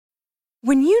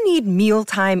When you need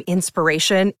mealtime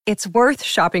inspiration, it's worth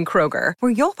shopping Kroger,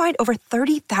 where you'll find over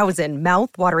 30,000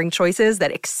 mouth-watering choices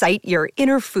that excite your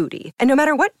inner foodie. And no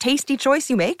matter what tasty choice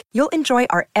you make, you'll enjoy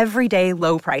our everyday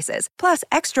low prices, plus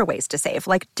extra ways to save,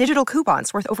 like digital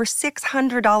coupons worth over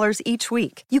 $600 each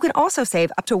week. You can also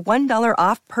save up to $1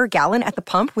 off per gallon at the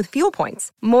pump with fuel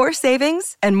points. More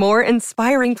savings and more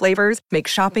inspiring flavors make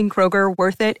shopping Kroger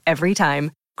worth it every time.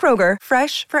 Kroger,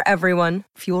 fresh for everyone.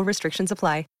 Fuel restrictions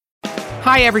apply.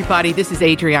 Hi, everybody. This is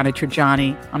Adriana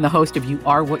Trajani. I'm the host of You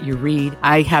Are What You Read.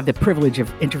 I have the privilege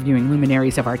of interviewing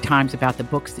luminaries of our times about the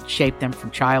books that shaped them from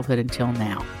childhood until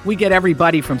now. We get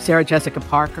everybody from Sarah Jessica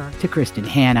Parker to Kristen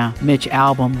Hanna, Mitch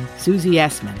Albom, Susie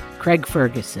Essman, Craig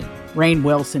Ferguson, Rainn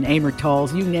Wilson, Amor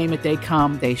Tolls, you name it, they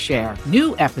come, they share.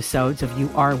 New episodes of You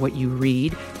Are What You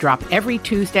Read drop every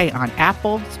Tuesday on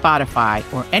Apple, Spotify,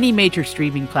 or any major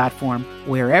streaming platform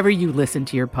wherever you listen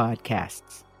to your podcasts.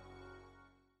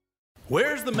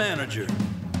 Where's the manager?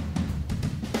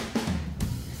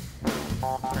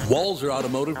 Walzer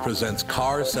Automotive presents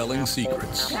Car Selling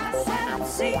Secrets.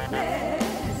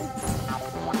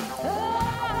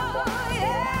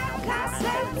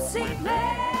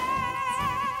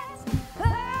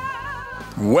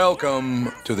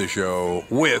 Welcome to the show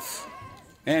with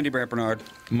Andy Brant Bernard.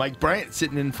 Mike Bryant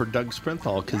sitting in for Doug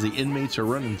Sprinthal because the inmates are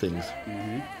running things.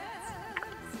 Mm-hmm.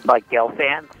 Like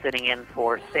Gelfand sitting in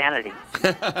for Sanity.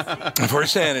 For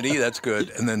Sanity, that's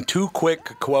good. And then two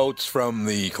quick quotes from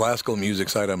the classical music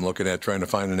site I'm looking at, trying to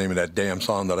find the name of that damn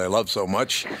song that I love so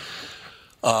much.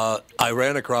 I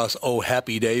ran across "Oh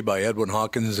Happy Day" by Edwin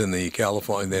Hawkins in the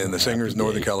Singers,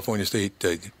 Northern California State.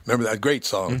 Remember that great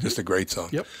song? Mm-hmm. Just a great song.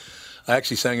 Yep. I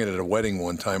actually sang it at a wedding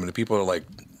one time, and the people are like,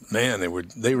 "Man,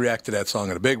 they reacted to that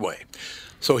song in a big way."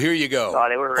 So here you go. Oh,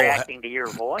 they were reacting to your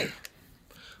voice.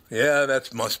 Yeah,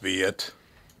 that must be it.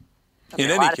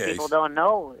 A lot of people don't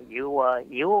know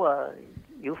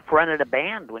you fronted a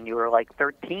band when you were like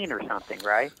 13 or something,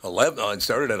 right? 11. I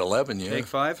started at 11. Yeah. Take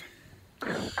 5.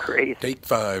 Crazy. Take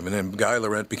 5, and then Guy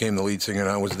Laurent became the lead singer, and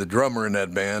I was the drummer in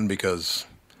that band because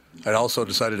I'd also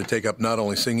decided to take up not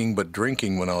only singing but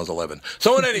drinking when I was 11.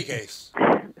 So in any case,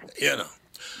 you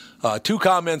know, two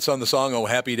comments on the song "Oh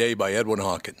Happy Day" by Edwin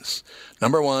Hawkins.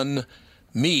 Number one.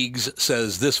 Meigs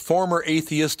says, "This former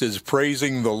atheist is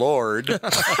praising the Lord."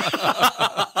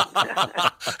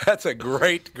 That's a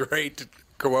great, great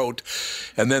quote.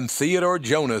 And then Theodore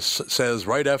Jonas says,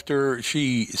 right after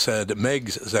she said,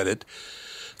 Megs said it,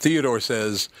 Theodore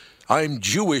says, "I'm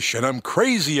Jewish and I'm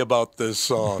crazy about this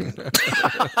song."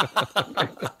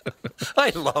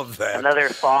 I love that. Another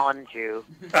fallen Jew.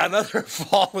 Another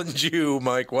fallen Jew,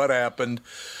 Mike. What happened?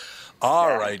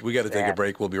 All right, we got to take a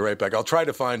break. We'll be right back. I'll try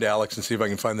to find Alex and see if I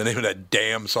can find the name of that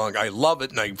damn song. I love it,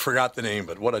 and I forgot the name,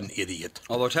 but what an idiot.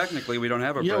 Although technically we don't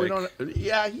have a break.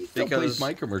 He still plays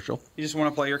my commercial. You just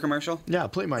want to play your commercial? Yeah,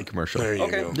 play my commercial. There you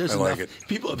go. There's I enough. like it.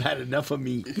 People have had enough of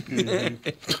me.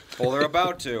 Well, they're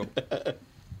about to.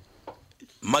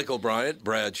 Michael Bryant,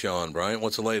 Bradshaw and Bryant,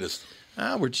 what's the latest?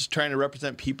 We're just trying to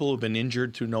represent people who've been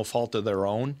injured through no fault of their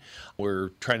own. We're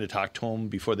trying to talk to them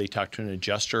before they talk to an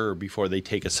adjuster or before they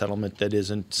take a settlement that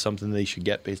isn't something they should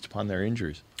get based upon their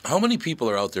injuries. How many people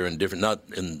are out there not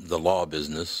in the law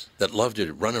business, that love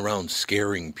to run around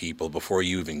scaring people before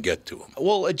you even get to them?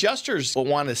 Well, adjusters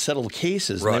want to settle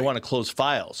cases and they want to close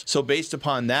files. So based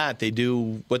upon that, they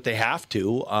do what they have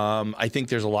to. I think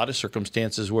there's a lot of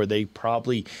circumstances where they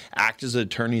probably act as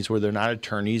attorneys where they're not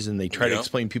attorneys, and they try to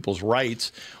explain people's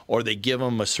rights, or they give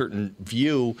them a certain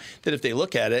view that if they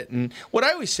look at it. And what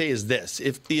I always say is this: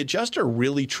 if the adjuster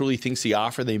really truly thinks the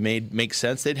offer they made makes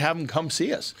sense, they'd have them come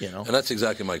see us. And that's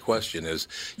exactly my question is,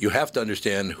 you have to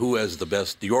understand who has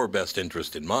your best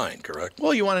interest in mind, correct?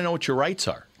 Well, you want to know what your rights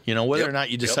are. Whether or not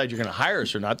you decide you're going to hire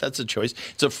us or not, that's a choice.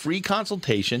 It's a free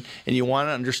consultation, and you want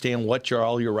to understand what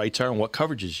all your rights are and what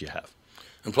coverages you have.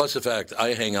 And plus the fact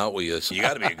I hang out with you, so you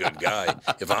got to be a good guy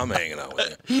if I'm hanging out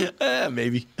with you.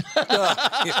 Maybe.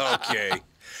 Okay.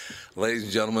 Ladies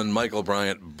and gentlemen, Michael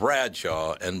Bryant,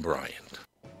 Bradshaw and Bryant.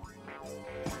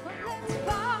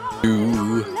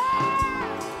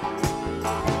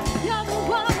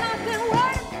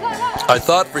 I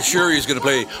thought for sure he was going to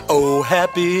play "Oh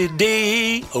Happy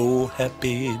Day, Oh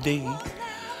Happy Day."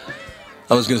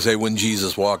 I was going to say "When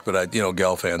Jesus Walked," but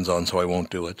Gelfand's on, so I won't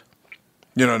do it.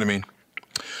 You know what I mean?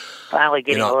 Finally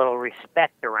getting a little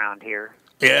respect around here.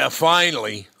 Yeah,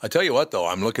 finally. I tell you what, though,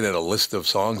 I'm looking at a list of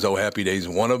songs. "Oh Happy Day's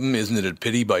one of them. "Isn't It a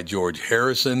Pity" by George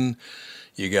Harrison.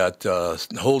 You got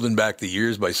 "Holding Back the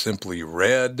Years" by Simply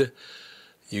Red.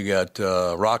 You got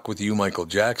Rock With You, Michael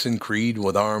Jackson, Creed,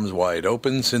 With Arms Wide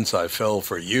Open, Since I Fell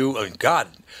For You. I mean, God,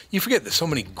 you forget there's so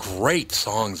many great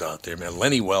songs out there, man.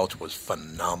 Lenny Welch was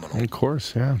phenomenal. Of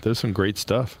course, yeah. There's some great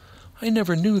stuff. I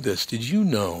never knew this. Did you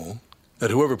know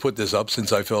that whoever put this up,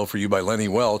 Since I Fell For You by Lenny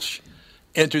Welch,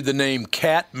 entered the name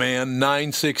Catman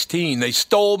 916? They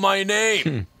stole my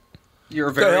name. Your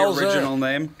very original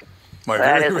name? My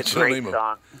that very is original a great name.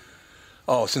 Song.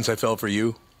 Oh, Since I Fell For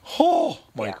You? Oh,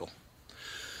 Michael. Yeah.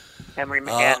 And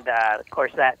of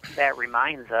course, that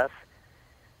reminds us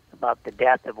about the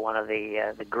death of one of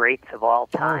the greats of all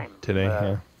time. Today,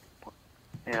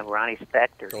 Ronnie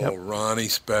Spector. Oh, Ronnie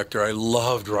Spector. I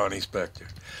loved Ronnie Spector.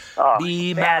 Oh,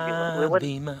 be my little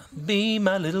baby. I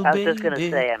was just going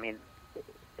to say, I mean,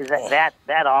 that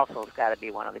also has got to be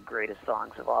one of the greatest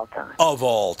songs of all time. Of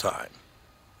all time.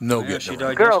 No good. She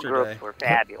died girl yesterday. Groups were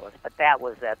fabulous, but that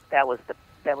was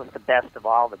the best of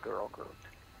all the girl groups.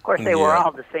 Of course, they were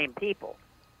all the same people.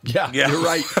 Yeah, you're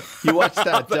right. You watch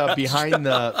that behind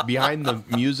the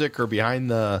music or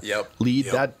behind the lead.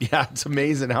 Yep. It's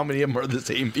amazing how many of them are the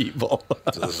same people.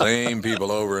 It's the same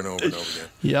people over and over and over again.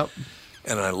 Yep.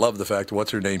 And I love the fact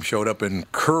what's her name showed up in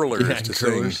Curlers to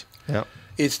sing. Yep.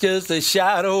 It's just a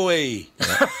shot away.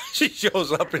 Yep. She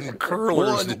shows up in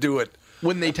Curlers to do it.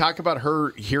 When they talk about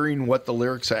her hearing what the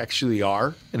lyrics actually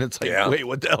are, and it's like, wait,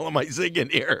 what the hell am I singing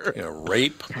here?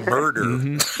 Rape, murder.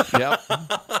 Mm-hmm. Yep.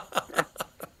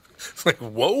 It's like,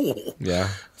 whoa. Yeah.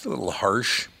 It's a little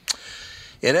harsh.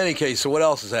 In any case, so what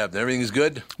else is happening? Everything is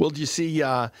good? Well, do you see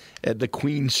the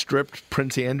Queen stripped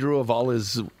Prince Andrew of all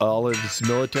his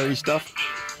military stuff?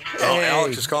 Oh, hey,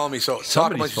 Alex is calling me. So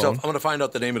talk amongst yourself. I'm going to find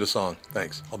out the name of the song.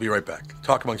 Thanks. I'll be right back.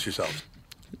 Talk amongst yourselves.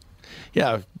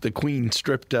 Yeah, the Queen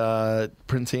stripped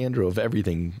Prince Andrew of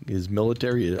everything. His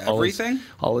military. Everything?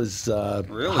 All his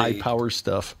really? high power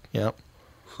stuff. Yep.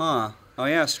 Huh. Oh,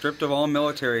 yeah, stripped of all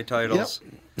military titles.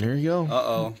 Yep. There you go.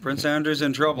 Uh-oh. Prince Andrew's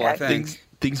in trouble, I think.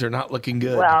 Things are not looking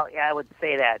good. Well, yeah, I would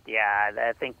say that. Yeah,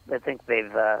 I think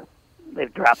they've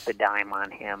dropped the dime on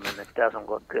him, and it doesn't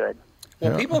look good.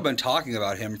 Well, people have been talking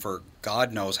about him for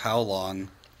God knows how long,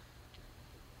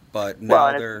 but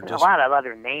now they're just... a lot of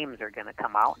other names are going to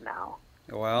come out now.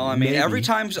 Well, I mean, every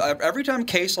time a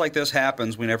case like this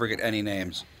happens, we never get any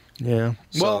names. Yeah.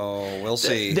 So we'll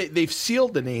see. They've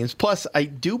sealed the names. Plus, I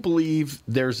do believe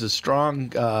there's a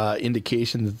strong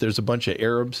indication that there's a bunch of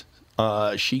Arabs,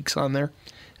 sheiks on there,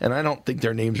 and I don't think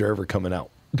their names are ever coming out.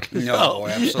 No,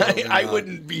 absolutely not. I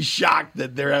wouldn't be shocked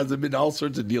that there hasn't been all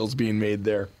sorts of deals being made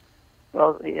there.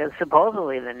 Well,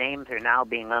 supposedly the names are now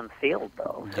being unsealed,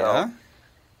 though. So yeah.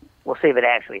 We'll see if it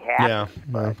actually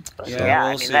happens. Yeah.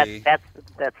 We'll see.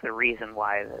 That's the reason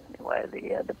why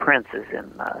the prince is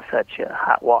in such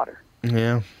hot water.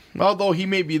 Yeah. Although he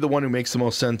may be the one who makes the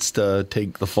most sense to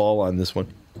take the fall on this one.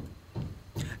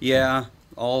 Yeah.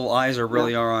 All eyes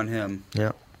are on him.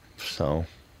 Yeah. So,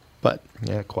 but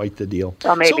yeah, quite the deal.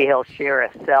 Well, maybe he'll share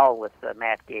a cell with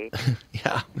Matt Gaetz.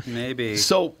 Yeah. Maybe.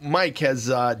 So, Mike, has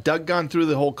Doug gone through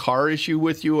the whole car issue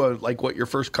with you, like what your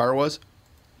first car was?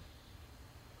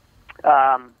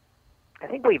 I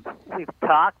think we've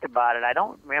talked about it. I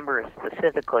don't remember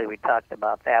specifically we talked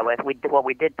about that. What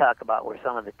we did talk about were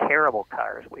some of the terrible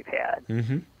cars we've had.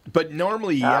 Mm-hmm. But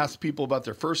normally he asks people about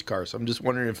their first car, so I'm just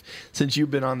wondering if, since you've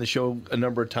been on the show a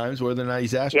number of times, whether or not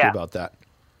he's asked you about that.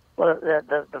 Well,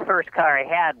 the first car I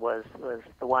had was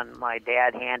the one my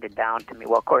dad handed down to me.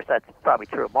 Well, of course, that's probably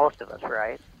true of most of us,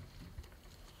 right?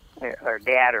 Or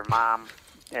dad or mom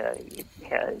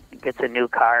gets a new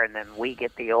car, and then we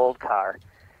get the old car.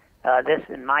 This,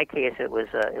 in my case, it was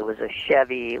a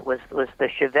Chevy. Was the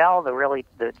Chevelle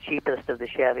the cheapest of the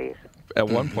Chevys? At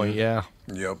one point, yeah.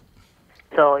 Yep.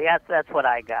 So yeah, that's what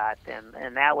I got,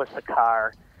 and that was the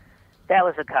car. That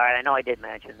was the car, and I know I did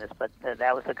mention this, but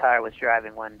that was the car I was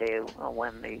driving one day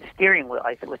when the steering wheel,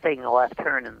 I was taking a left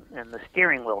turn, and the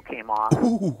steering wheel came off.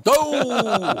 Oh!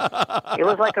 It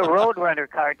was like a Roadrunner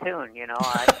cartoon, you know.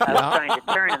 I was trying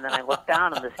to turn, and then I looked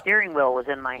down, and the steering wheel was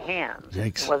in my hand.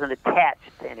 Yikes. It wasn't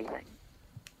attached to anything.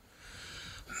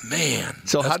 Man,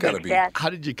 so how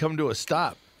did you come to a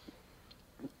stop?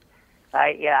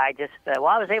 I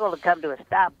was able to come to a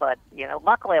stop, but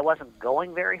luckily I wasn't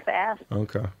going very fast.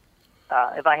 Okay.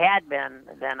 If I had been,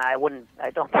 then I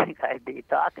don't think I'd be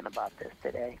talking about this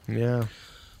today. Yeah.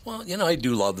 Well, I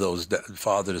do love those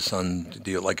father to son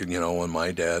deal. Like, when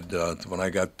my dad, when I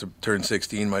got to turn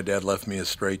 16, my dad left me a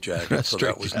straitjacket, so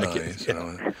that was nice.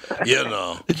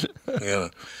 Yeah.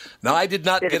 Now, I did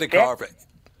not get a car.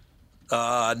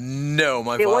 No,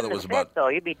 my father was about. Though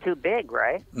you'd be too big,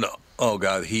 right? No. Oh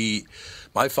God,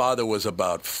 my father was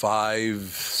about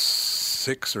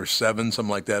 5'6" or 7", something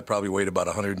like that. Probably weighed about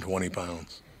 120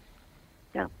 pounds.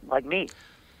 Yeah, like me.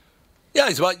 Yeah,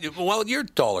 he's about. Well, you're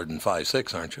taller than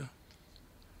 5'6", aren't you?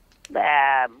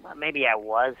 Maybe I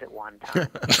was at one time.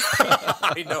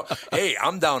 I know. Hey,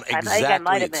 I'm down exactly I think I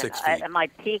might have at been. 6 feet. At my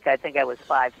peak, I think I was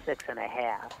 5'6.5".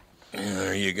 Yeah,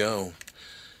 there you go.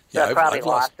 So Yeah, I probably I've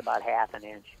lost about half an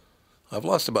inch. I've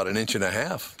lost about 1.5 inches.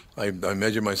 I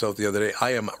measured myself the other day.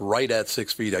 I am right at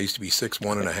 6 feet. I used to be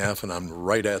 6'1.5", and I'm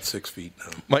right at 6 feet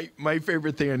now. My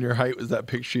favorite thing on your height was that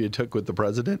picture you took with the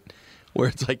president, where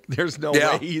it's like there's no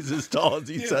Yeah. way he's as tall as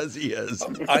he says he is.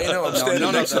 I know. I'm standing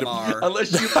none of next to them him. are.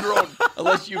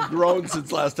 Unless you've grown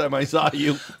since last time I saw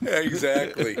you. Yeah,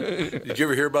 exactly. Did you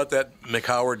ever hear about that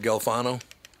McHoward Galfano?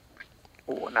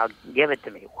 Well, now give it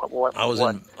to me. What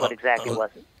exactly was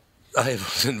it? I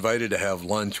was invited to have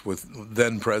lunch with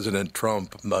then President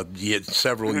Trump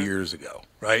several years ago,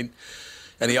 right?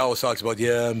 And he always talks about,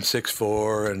 I'm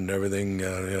 6'4" and everything.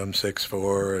 I'm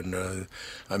 6'4" and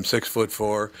I'm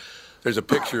 6'4". There's a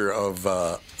picture of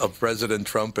President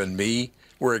Trump and me.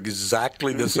 We're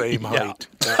exactly the same height.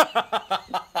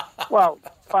 Well,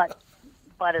 but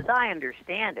as I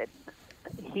understand it,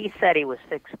 he said he was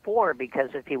 6'4"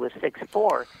 because if he was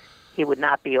 6'4", he would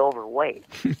not be overweight.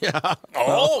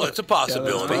 Oh, that's a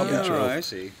possibility. Oh, I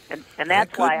see. And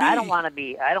that's why could I be. don't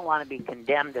want to be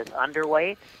condemned as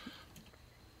underweight.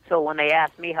 So when they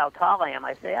ask me how tall I am,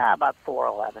 I say about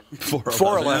 4'11".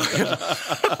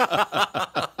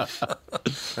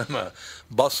 4'11". I'm a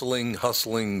bustling,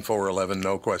 hustling 4'11",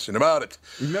 no question about it.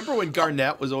 Remember when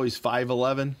Garnett was always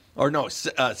 5'11"? Or no,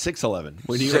 6'11".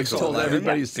 When he 6'11", told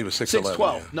everybody he was 6'11",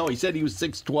 6'12". yeah. No, he said he was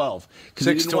 6'12".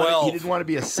 6'12". He didn't want to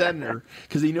be a center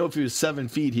because he knew if he was 7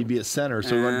 feet, he'd be a center,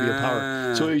 so he wanted to be a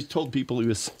power. So he always told people he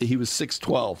was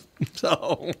 6'12".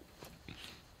 So...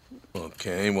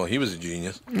 Okay, well, he was a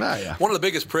genius. yeah. One of the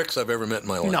biggest pricks I've ever met in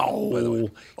my life. No. By the way. He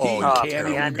Oh, can't yeah.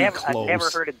 even I've be never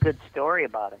close. heard a good story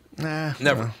about him.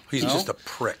 Never. He's just a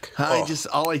prick.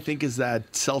 All I think is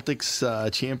that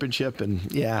Celtics championship, and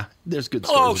there's good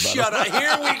Oh, stories about shut up.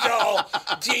 Here we go.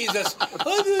 Jesus.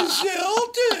 The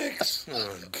Celtics.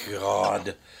 Oh,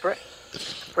 God. A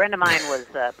friend of mine was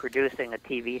producing a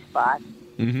TV spot,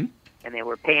 and they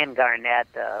were paying Garnett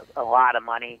a lot of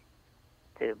money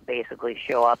to basically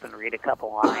show up and read a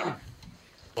couple lines.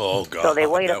 Oh, God. So they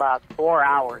wait about 4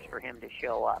 hours for him to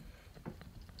show up.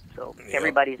 So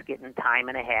everybody's getting time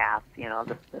and a half.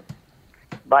 The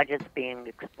budget's being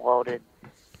exploded.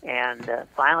 And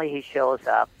finally he shows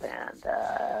up, and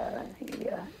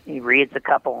he reads a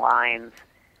couple lines,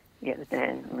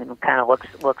 and kind of looks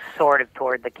sort of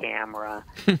toward the camera.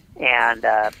 And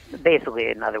basically,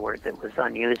 in other words, it was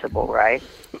unusable, right?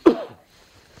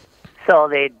 So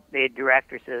the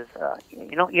director says,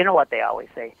 you know what they always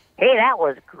say? Hey, that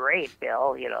was great,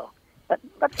 Bill. But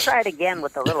let's try it again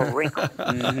with a little wrinkle.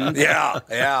 Yeah.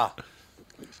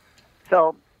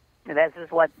 So this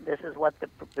is what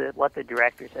the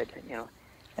director said.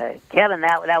 Kevin,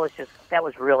 that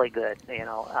was really good.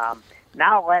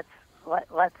 Now let's.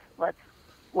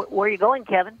 Where are you going,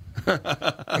 Kevin?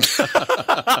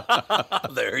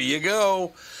 There you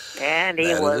go. And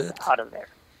he was out of there.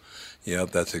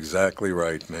 Yep, that's exactly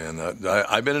right, man.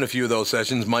 I've been in a few of those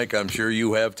sessions. Mike, I'm sure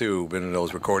you have too. Been in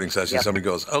those recording sessions. Yep. Somebody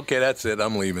goes, okay, that's it.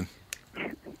 I'm leaving.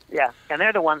 Yeah, and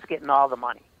they're the ones getting all the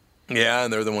money. Yeah,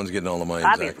 and they're the ones getting all the money.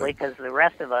 Obviously, because the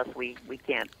rest of us, we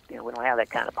can't. We don't have that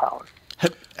kind of power.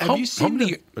 Have you seen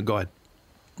Go ahead.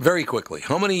 Very quickly,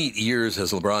 how many years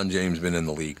has LeBron James been in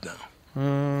the league now?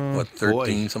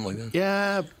 13, something like that?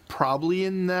 Yeah, probably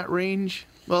in that range.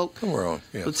 Well, somewhere on.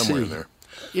 Yeah, let's somewhere see. in there.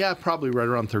 Yeah, probably right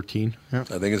around 13. Yeah.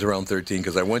 I think it's around 13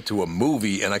 because I went to a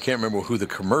movie, and I can't remember who the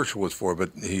commercial was for,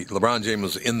 but LeBron James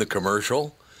was in the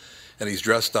commercial, and he's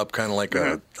dressed up kind of like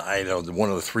one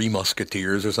of the Three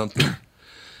Musketeers or something.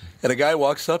 And a guy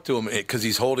walks up to him because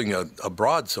he's holding a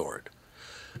broadsword.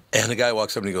 And the guy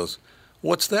walks up and he goes,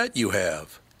 "What's that you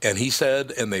have?" And he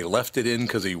said, and they left it in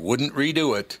because he wouldn't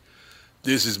redo it,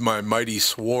 "This is my mighty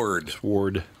sword."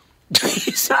 Sword.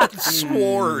 He said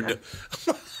sword.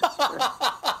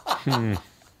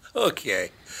 Okay.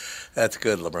 That's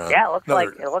good, LeBron. Yeah,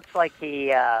 it looks like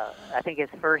he. I think his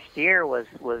first year was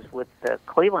with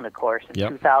Cleveland, of course, in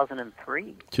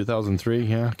 2003. 2003,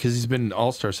 yeah, because he's been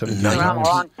All-Star 17 Been times. around a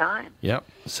long time. Yep,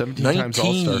 17 times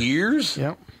All-Star. 19 years?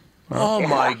 Yep. Oh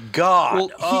my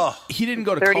God! Well, he didn't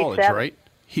go to 37. college, right?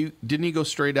 Didn't he go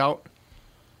straight out?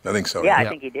 I think so. Yeah, I Yeah.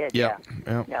 think he did. Yeah.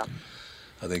 Yeah.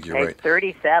 I think you're Hey, right.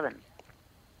 37.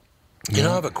 You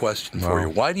know, I have a question for you.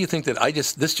 Why do you think that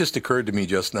this just occurred to me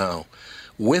just now?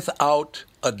 Without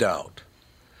a doubt,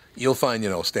 you'll find,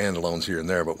 standalones here and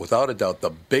there, but without a doubt, the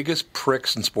biggest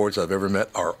pricks in sports I've ever met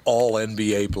are all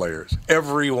NBA players.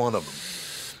 Every one of them.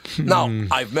 Now,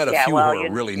 I've met a few who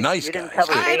are really nice guys.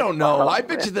 I don't know. I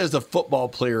bet you there's a football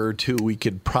player or two we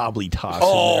could probably toss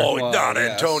Oh, in there. not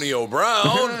Antonio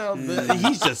Brown.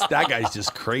 That guy's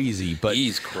just crazy. But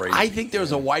he's crazy. I think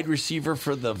there's a wide receiver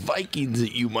for the Vikings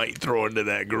that you might throw into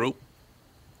that group.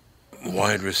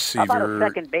 Wide receiver. How about a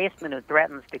second baseman who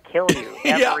threatens to kill you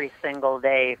every single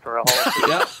day for a whole season?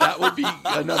 Yeah, that would be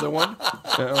another one.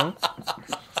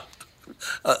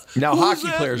 Now, hockey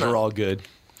players are all good.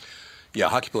 Yeah,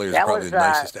 hockey players are probably the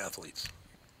nicest athletes.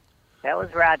 That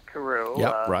was Rod Carew.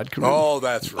 Yep, Rod Carew. Oh,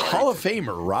 that's right. Hall of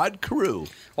Famer, Rod Carew.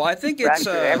 Well, I think Rod it's...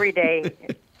 Carew,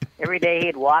 every day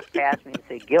he'd walk past me and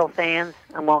say, "Gill fans,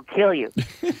 I'm going to kill you."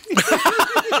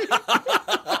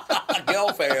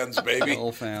 Gill fans, baby.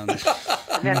 Gill fans.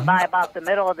 And then by about the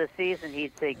middle of the season,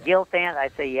 he'd say, "Gill fans."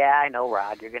 I'd say, "Yeah, I know,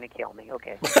 Rod. You're going to kill me."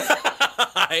 Okay.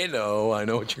 I know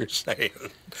what you're saying.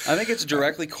 I think it's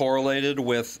directly correlated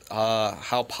with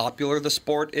how popular the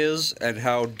sport is and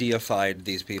how deified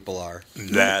these people are.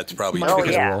 That's probably Oh,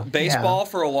 true. yeah. Baseball,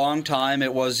 for a long time,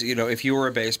 it was, if you were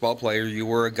a baseball player, you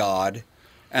were a god.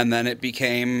 And then it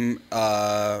became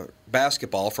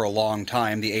basketball for a long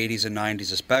time, the 80s and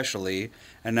 90s especially.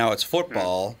 And now it's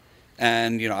football.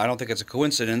 And, I don't think it's a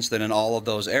coincidence that in all of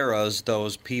those eras,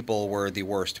 those people were the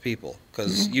worst people.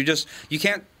 Because you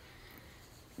can't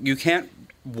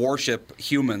worship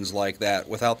humans like that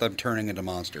without them turning into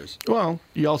monsters. Well,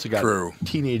 you also got True.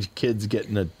 teenage kids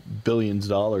getting billions of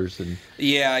dollars, and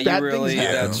Yeah, bad things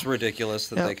happen. that's ridiculous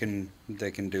that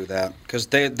they can do that. Because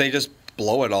they just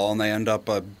blow it all and they end up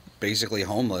basically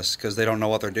homeless because they don't know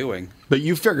what they're doing. But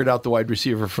you figured out the wide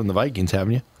receiver from the Vikings,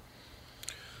 haven't you?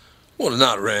 Well,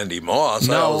 not Randy Moss.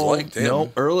 I always liked him.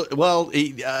 No, early. Well,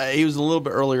 he was a little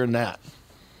bit earlier than that.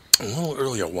 A little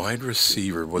earlier, wide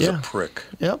receiver was a prick.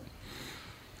 Yep.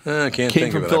 I can't Came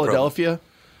think from of it. Philadelphia.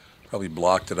 Probably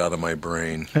blocked it out of my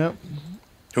brain. Yep.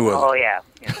 Who was Oh, it?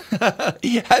 yeah.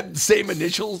 He had the same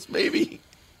initials, maybe.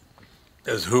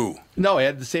 As who? No, he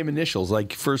had the same initials,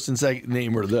 like first and second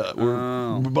name were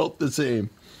both the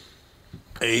same.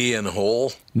 A and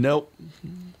Hole? Nope.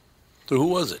 So who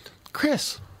was it?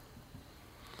 Chris.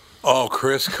 Oh,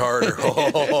 Chris Carter.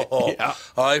 Oh, Yeah.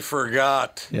 I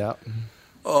forgot. Yeah.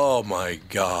 Oh, my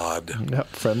God. Yep.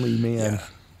 Friendly man. Yeah.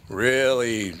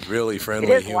 Really, really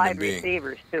friendly It is human wide being.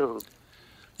 receivers, too.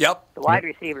 Yep. The wide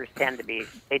receivers tend to be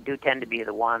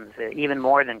the ones, even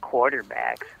more than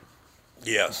quarterbacks.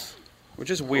 Yes. Which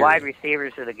is weird. Wide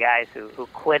receivers are the guys who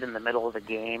quit in the middle of the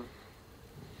game,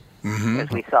 Mm-hmm. as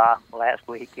we saw last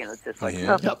week. It's just like,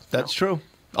 Yeah. Yep. That's true.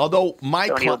 Although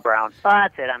O'Neal Brown. Oh,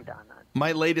 that's it. I'm done.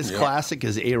 my latest classic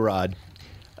is A-Rod.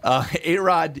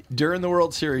 A-Rod, during the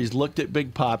World Series, looked at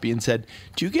Big Papi and said,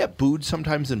 "Do you get booed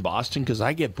sometimes in Boston? Because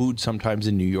I get booed sometimes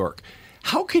in New York."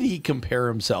 How could he compare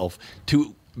himself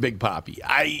to Big Papi?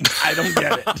 I don't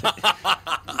get it.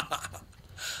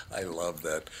 I love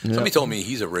that. Somebody told me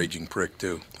he's a raging prick,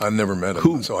 too. I've never met him,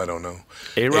 Who? so I don't know.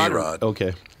 A-Rod? A-Rod.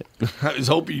 Okay. I was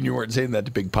hoping you weren't saying that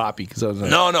to Big Papi, because I was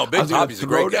like, No, Big Papi's a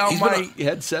throw great guy. down He's my been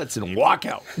headsets and walk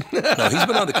out. No, he's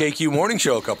been on the KQ Morning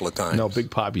Show a couple of times. No, Big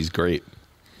Papi's great.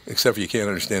 Except for you can't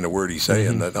understand a word he's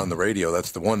saying that on the radio.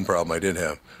 That's the one problem I did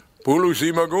have. Pulu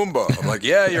si Magumba. I'm like,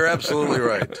 yeah, you're absolutely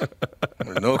right.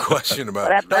 There's no question about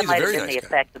Well, it. that He's a might have very been nice the guy.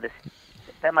 effect of the.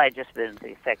 That might have just been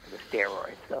the effect of the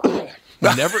steroids. So.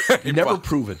 Never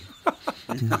proven.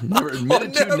 Never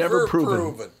admitted to, never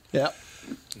proven. Yep.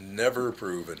 Never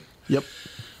proven. Yep.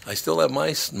 I still have my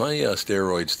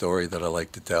steroid story that I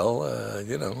like to tell,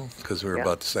 because we're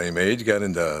about the same age. Got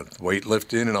into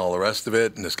weightlifting and all the rest of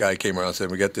it. And this guy came around and said,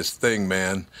 "We got this thing,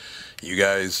 man. You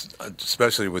guys,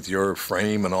 especially with your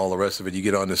frame and all the rest of it, you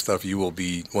get on this stuff, you will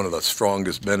be one of the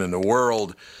strongest men in the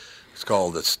world." It's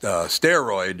called a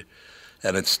steroid.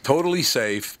 And it's totally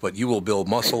safe, but you will build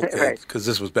muscle because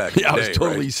this was back in the day. Yeah, it was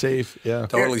totally right? safe. Yeah.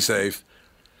 Totally safe.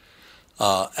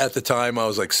 At the time, I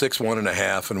was like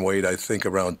 6'1.5" and weighed, I think,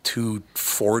 around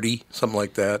 240, something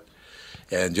like that.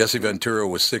 And Jesse Ventura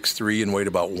was 6'3" and weighed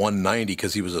about 190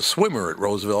 because he was a swimmer at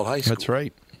Roosevelt High School. That's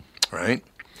right. Right?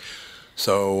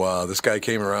 So this guy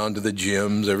came around to the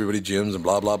gyms, everybody gyms, and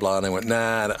blah, blah, blah. And I went,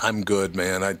 nah, I'm good,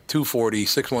 man. 240,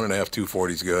 6'1.5",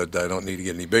 240 is good. I don't need to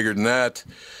get any bigger than that.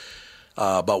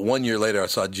 About 1 year later, I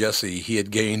saw Jesse. He had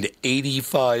gained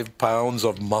 85 pounds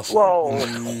of muscle. Whoa.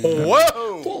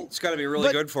 Whoa! It's got to be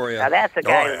really good for you. Now that's a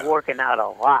guy who's working out a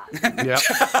lot. Yeah.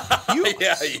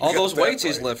 All those weights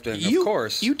he's lifting, of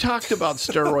course. You talked about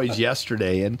steroids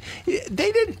yesterday, and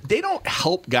they don't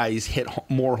help guys hit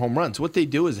more home runs. What they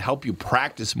do is help you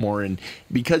practice more, and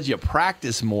because you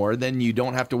practice more, then you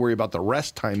don't have to worry about the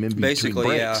rest time in between Basically,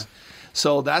 breaks. yeah.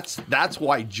 So that's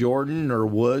why Jordan or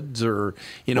Woods or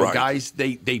Right. guys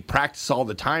they practice all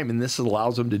the time, and this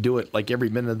allows them to do it like every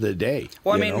minute of the day.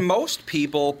 Well, I mean, most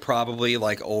people probably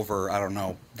like over, I don't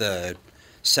know, the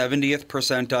 70th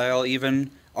percentile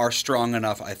even are strong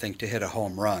enough, I think, to hit a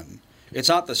home run. It's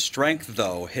not the strength,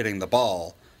 though, hitting the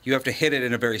ball. You have to hit it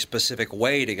in a very specific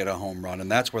way to get a home run,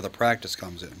 and that's where the practice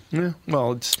comes in. Yeah,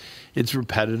 well, it's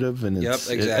repetitive, and Yep,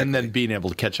 exactly. and then being able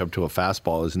to catch up to a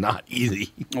fastball is not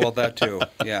easy. Well, that too,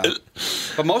 yeah.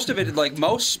 But most of it, like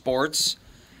most sports,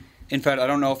 in fact, I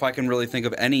don't know if I can really think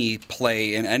of any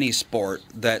play in any sport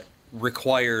that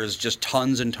requires just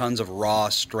tons and tons of raw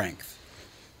strength.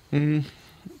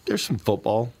 There's some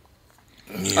football.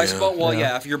 I suppose, well,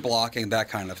 yeah, if you're blocking, that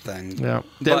kind of thing. Yeah,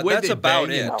 But that's about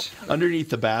it. Underneath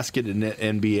the basket in the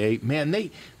NBA, man,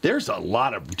 there's a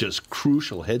lot of just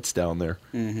crucial hits down there.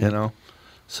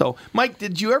 So, Mike,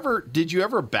 did you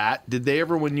ever bat? Did they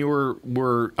ever, when you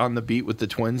were on the beat with the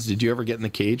Twins, did you ever get in the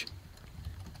cage?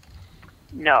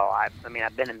 No, I mean,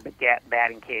 I've been in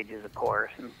batting cages, of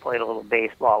course, and played a little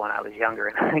baseball when I was younger,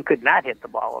 and I could not hit the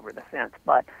ball over the fence.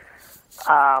 But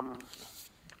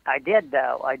I did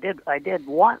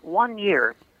one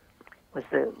year. Was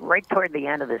right toward the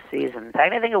end of the season. In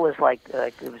fact, I think it was like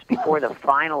it was before the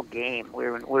final game. We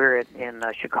were in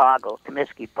Chicago,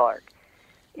 Comiskey Park,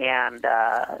 and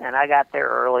I got there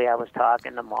early. I was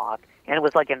talking to Mock, and it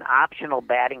was like an optional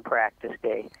batting practice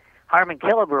day. Harmon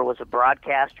Killebrew was a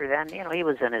broadcaster then. He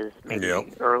was in his maybe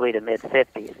early to mid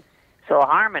 50s. So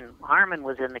Harmon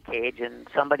was in the cage, and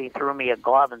somebody threw me a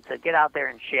glove and said, "Get out there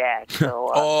and shag."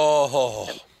 So.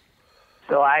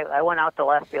 So I went out to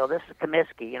left field. This is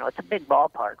Comiskey. It's a big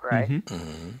ballpark, right?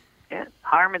 Mm-hmm. And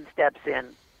Harmon steps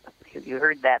in. You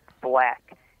heard that thwack.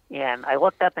 And I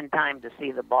looked up in time to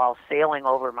see the ball sailing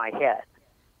over my head.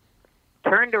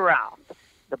 Turned around.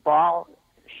 The ball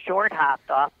short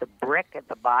hopped off the brick at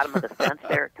the bottom of the fence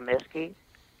there at Comiskey.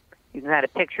 You can kind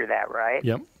of picture that, right?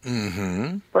 Yep.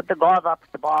 Mm-hmm. Put the glove up.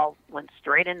 The ball went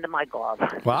straight into my glove.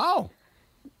 Wow.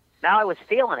 Now I was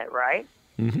feeling it, right?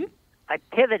 Mm-hmm. I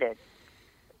pivoted.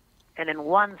 And in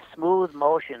one smooth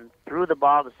motion, threw the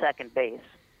ball to second base.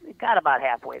 It got about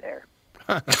halfway there.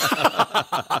 All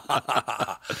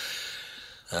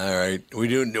right.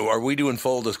 Are we doing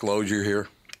full disclosure here?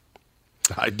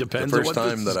 It depends The on first what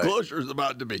time this that disclosure is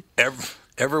about to be.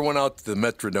 Ever went out to the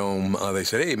Metrodome, they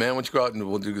said, "Hey, man, why don't you go out and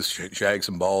we'll do this, shag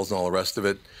some balls and all the rest of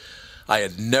it." I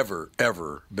had never,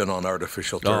 ever been on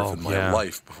artificial turf in my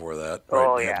life before that.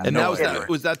 Oh, right? yeah. And No that idea.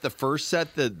 was that the first set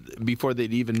before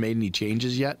they'd even made any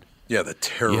changes yet? Yeah, the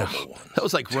terrible one. That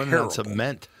was like running on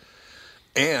cement.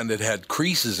 And it had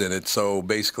creases in it, so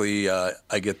basically I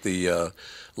get the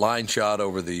line shot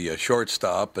over the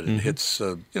shortstop, and it hits,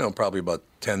 probably about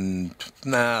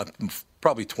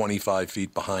probably 25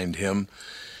 feet behind him,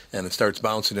 and it starts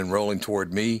bouncing and rolling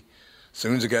toward me. As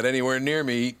soon as it got anywhere near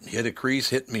me, hit a crease,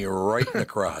 hit me right in the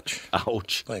crotch.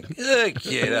 Ouch. Like, yeah,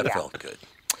 that felt good.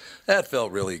 That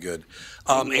felt really good.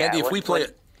 Andy, if we play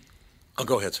it... Oh,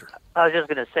 go ahead, sir. I was just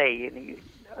going to say,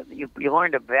 you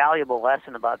learned a valuable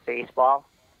lesson about baseball.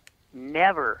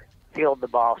 Never field the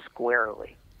ball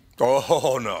squarely.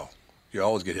 Oh, no. You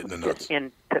always get hit in the nuts.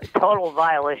 In total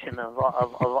violation of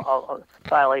all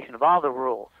the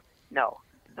rules. No,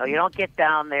 you don't get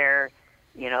down there,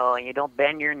 and you don't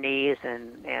bend your knees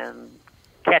and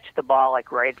catch the ball like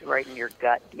right in your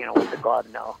gut, with the glove.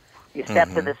 No, you step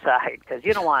to the side because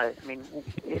you don't want to. I mean,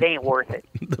 it ain't worth it.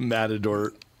 The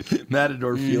Matador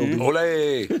field.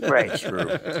 Ole! Right. That's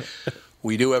true.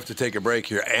 We do have to take a break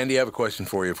here. Andy, I have a question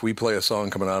for you. If we play a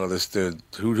song coming out of this,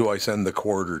 who do I send the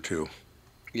quarter to?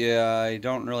 Yeah, I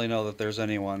don't really know that there's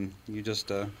anyone. You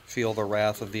just feel the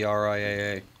wrath of the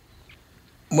RIAA.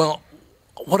 Well,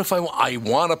 what if I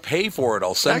want to pay for it?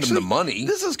 I'll send them the money.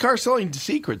 This is car selling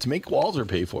secrets. Make Walzer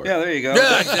pay for it. Yeah, there you go.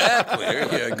 Yeah, exactly.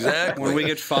 Yeah, exactly. When we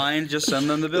get fined, just send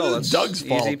them the bill. That's Doug's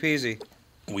fault. easy peasy.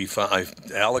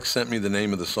 Alex sent me the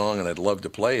name of the song, and I'd love to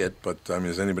play it, but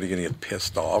is anybody going to get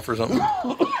pissed off or something?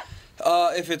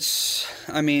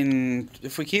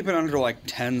 If we keep it under like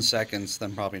 10 seconds,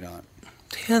 then probably not.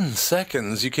 10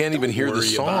 seconds? You can't even hear the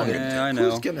song. Yeah, I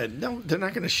know. No, they're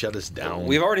not going to shut us down.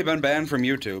 We've already been banned from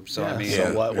YouTube, so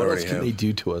so what else can they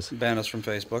do to us? Ban us from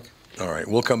Facebook. All right,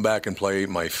 we'll come back and play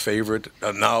my favorite.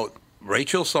 Now,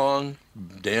 Rachel's song,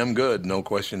 damn good, no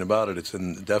question about it. It's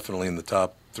definitely in the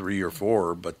top 3 or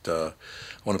 4, but I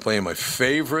want to play my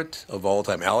favorite of all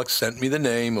time. Alex sent me the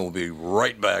name, and we'll be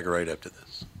right back right after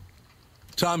this.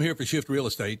 Tom here for Shift Real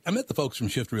Estate. I met the folks from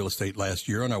Shift Real Estate last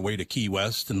year on our way to Key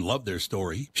West and loved their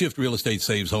story. Shift Real Estate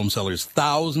saves home sellers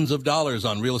thousands of dollars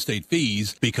on real estate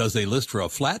fees because they list for a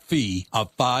flat fee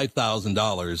of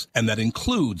 $5,000, and that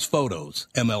includes photos,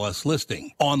 MLS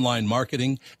listing, online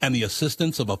marketing, and the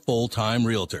assistance of a full-time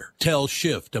realtor. Tell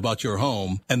Shift about your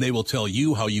home, and they will tell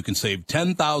you how you can save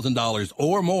 $10,000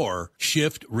 or more.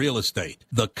 Shift Real Estate,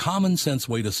 the common sense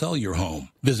way to sell your home.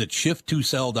 Visit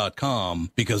shift2sell.com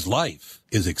because life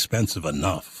is expensive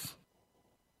enough.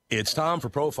 It's Tom for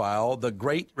Profile. The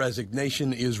Great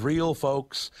Resignation is real,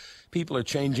 folks. People are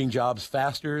changing jobs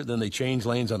faster than they change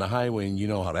lanes on the highway, and you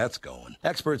know how that's going.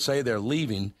 Experts say they're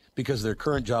leaving because their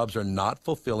current jobs are not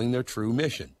fulfilling their true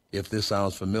mission. If this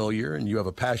sounds familiar and you have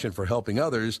a passion for helping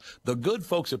others, the good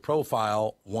folks at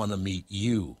Profile want to meet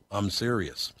you. I'm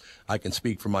serious. I can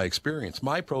speak from my experience.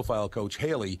 My Profile coach,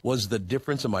 Haley, was the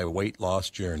difference in my weight loss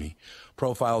journey.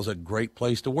 Profile's a great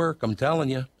place to work, I'm telling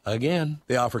you. Again,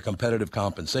 they offer competitive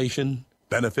compensation,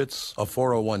 benefits, a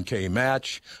 401k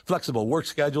match, flexible work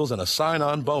schedules, and a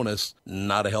sign-on bonus.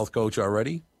 Not a health coach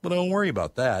already? Well, don't worry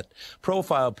about that.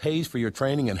 Profile pays for your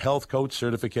training and health coach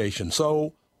certification.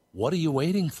 So, what are you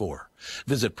waiting for?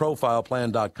 Visit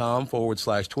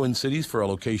profileplan.com/Twin Cities for a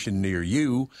location near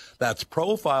you. That's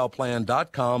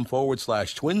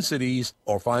profileplan.com/Twin Cities,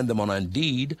 or find them on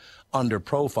Indeed under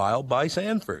Profile by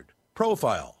Sanford.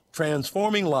 Profile,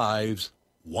 transforming lives,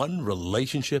 one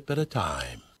relationship at a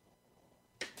time.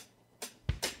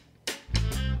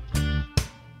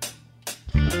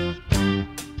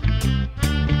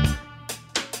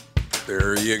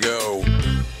 There you go.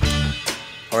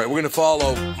 All right, we're going to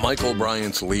follow Michael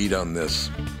Bryant's lead on this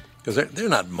because they're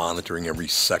not monitoring every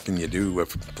second you do.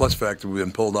 Plus the fact that we've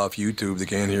been pulled off YouTube, they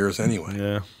can't hear us anyway.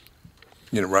 Yeah.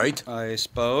 You know, right? I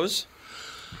suppose.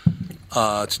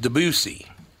 It's Debussy,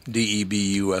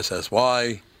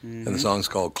 Debussy, and the song's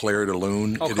called Clair de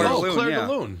Lune. Oh, Clair de Lune, Clair yeah.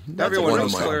 de Lune. Everyone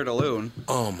knows Clair de Lune.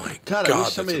 Oh, my God, God. I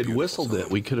wish somebody had whistled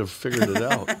it. We could have figured it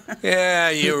out.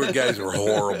 Yeah, you guys were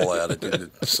horrible at it.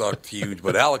 It sucked huge.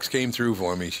 But Alex came through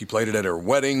for me. She played it at her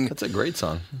wedding. That's a great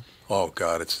song. Oh,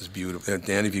 God, it's just beautiful. And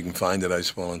Dan, if you can find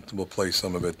it, we'll play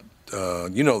some of it.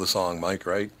 You know the song, Mike,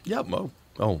 right? Yeah, Mo.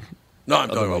 Oh. No, I'm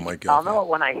talking about Mike. I'll know it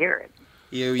when I hear it.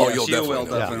 You will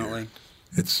definitely.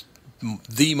 It's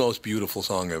the most beautiful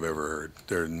song I've ever heard.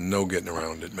 There's no getting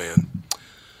around it, man.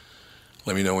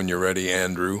 Let me know when you're ready,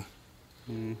 Andrew.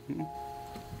 Mm-hmm.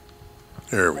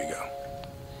 There we go.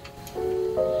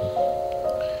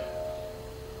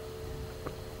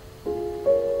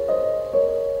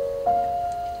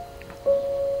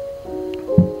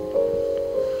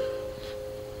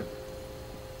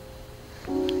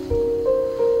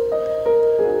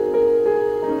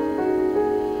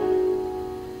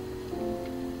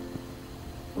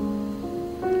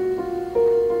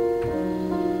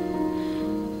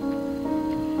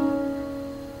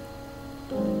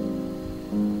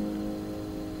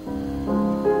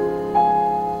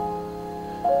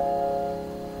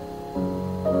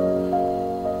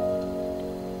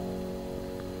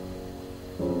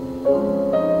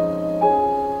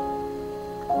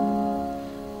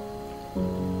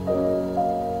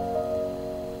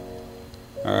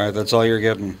 That's all you're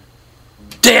getting.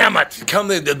 Damn it!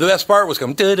 The best part was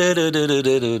come.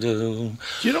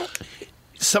 You know,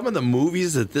 some of the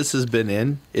movies that this has been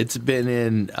in, it's been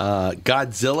in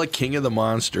Godzilla, King of the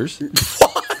Monsters,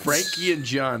 What? Frankie and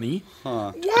Johnny,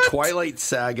 What? Twilight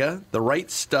Saga, The Right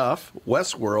Stuff,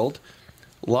 Westworld,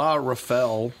 La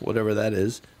Raphael, whatever that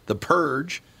is, The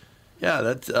Purge. Yeah,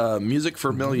 that's Music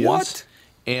for Millions. What?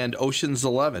 And Ocean's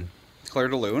 11. Clair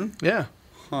de Lune? Yeah.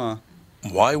 Huh.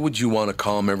 Why would you want to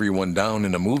calm everyone down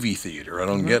in a movie theater? I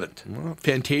don't get it. Well,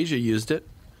 Fantasia used it.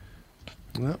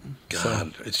 Well,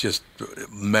 God, it's just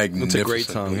magnificently it's a great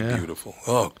song, yeah. beautiful.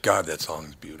 Oh, God, that song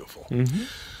is beautiful. Mm-hmm.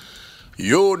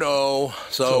 You know.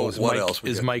 So what Mike, else?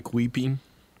 Is Mike weeping?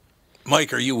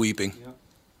 Mike, are you weeping? Yeah.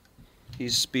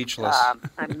 He's speechless.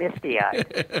 I'm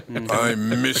misty-eyed.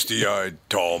 I'm misty-eyed,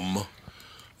 Tom.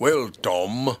 Well,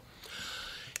 Tom.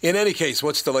 In any case,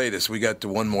 what's the latest? We got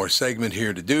one more segment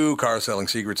here to do. Car Selling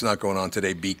Secrets not going on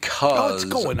today because... Oh, it's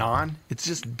going on. It's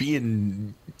just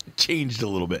being changed a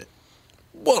little bit.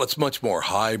 Well, it's much more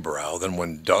highbrow than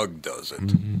when Doug does it,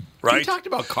 right? You talked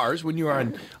about cars when you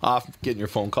were off getting your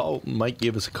phone call. Mike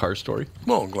gave us a car story.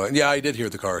 Well, I'm glad. Yeah, I did hear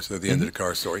the cars at the end of the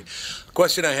car story.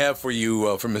 Question I have for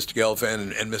you from Mr.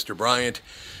 Gelfand and Mr. Bryant.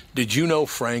 Did you know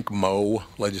Frank Moe,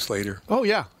 legislator? Oh,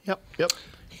 yeah. Yep.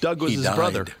 Doug was his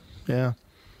brother. Yeah.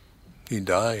 He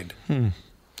died.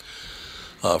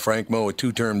 Frank Moe, a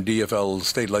two-term DFL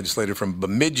state legislator from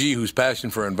Bemidji, whose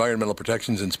passion for environmental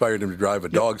protections inspired him to drive a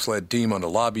dog sled team on a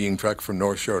lobbying trek from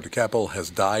North Shore to Capel, has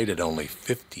died at only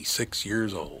 56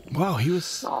 years old. Wow, he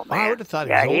was. Oh, man. I would have thought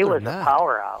yeah, he he was was older than a that.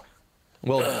 powerhouse.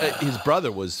 Well, his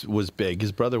brother was big.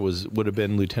 His brother would have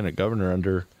been lieutenant governor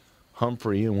under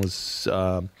Humphrey, and was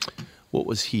what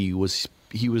was he?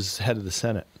 He was head of the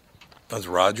Senate. That's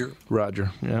Roger.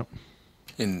 Roger, yeah.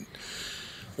 And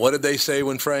what did they say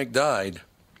when Frank died?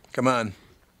 Come on.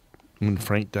 When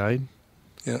Frank died?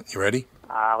 Yeah, you ready?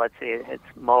 Let's see. It's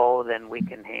Mo, then we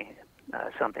can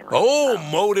something like Oh,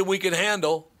 that. Mo that we can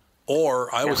handle.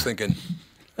 Or I was thinking,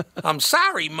 I'm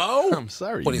sorry, Mo. I'm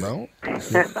sorry, What do you Mo.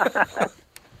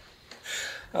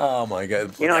 Oh my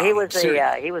God! You know, he was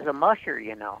Serious. he was a musher.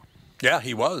 You know, Yeah,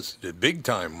 he was a big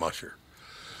time musher.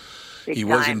 big He time,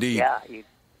 was indeed. Yeah, he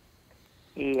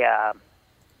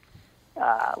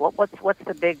what's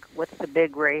the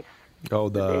big race? Oh,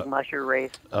 The big musher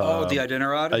race. the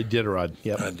Iditarod? Iditarod,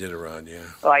 yep. I did around, yeah.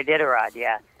 Oh, Iditarod,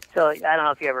 yeah. So I don't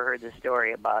know if you ever heard the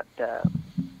story about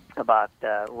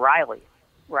Riley.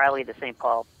 Riley, the St.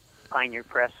 Paul Pioneer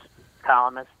Press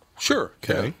columnist. Sure.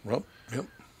 Okay. Yeah. Well, yep.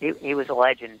 He was a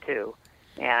legend too,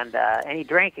 and he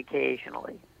drank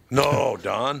occasionally. No,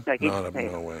 Don. Like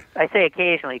No way. I say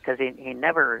occasionally because he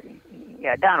never.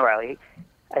 Yeah, Don Riley.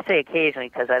 I say occasionally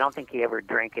because I don't think he ever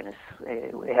drank had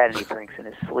any drinks in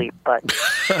his sleep. But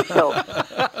so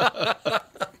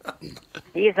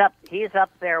he's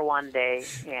up there one day,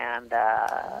 and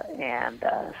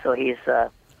so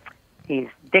he's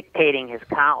dictating his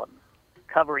column,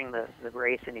 covering the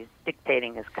race, and he's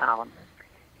dictating his column.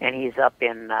 And he's up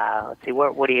in, let's see,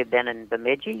 what do you been in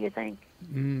Bemidji, you think?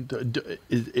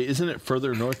 Isn't it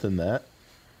further north than that?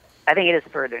 I think it is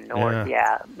further north,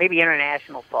 yeah. Maybe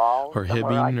International Falls. Or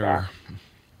somewhere Hibbing, like or that.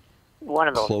 One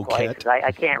of those Cloquet. places.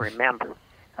 I can't remember.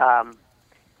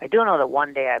 I do know that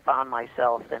one day I found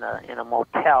myself in a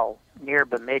motel near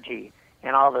Bemidji,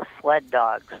 and all the sled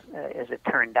dogs, as it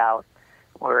turned out,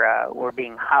 were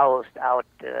being housed out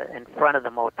in front of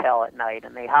the motel at night,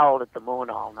 and they howled at the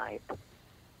moon all night.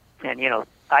 And, you know,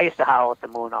 I used to howl at the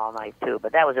moon all night, too,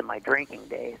 but that was in my drinking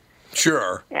days,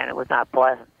 Sure. and it was not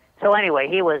pleasant. So anyway,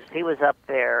 he was up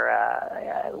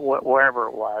there wherever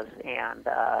it was, and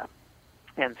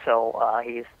so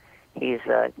he's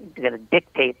going to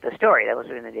dictate the story. That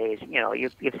was in the days, you know,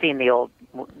 you've seen the old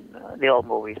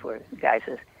movies where the guy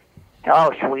says,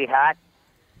 "Oh, sweetheart,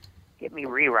 get me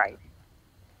rewrite."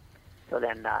 So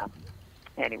then,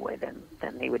 anyway, then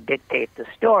he would dictate the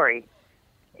story.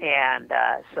 And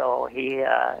so he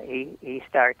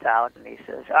starts out and he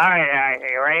says, all right,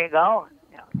 you ready to go?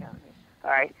 Yeah.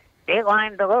 All right,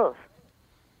 Dateline Duluth.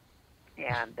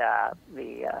 And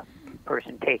the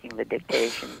person taking the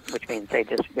dictation, which means they're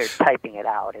typing it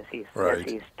out as he's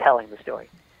telling the story.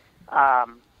 So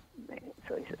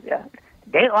he says, yeah,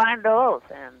 Dateline Duluth,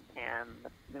 and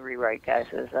the rewrite guy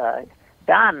says,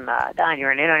 Don,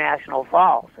 you're in International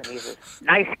Falls, and he says,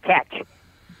 nice catch.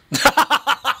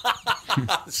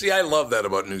 See, I love that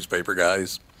about newspaper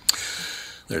guys.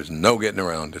 There's no getting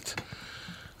around it.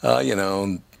 You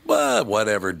know,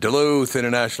 whatever. Duluth,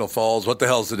 International Falls, what the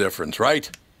hell's the difference, right?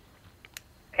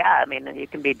 Yeah, I mean, you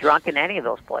can be drunk in any of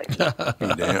those places.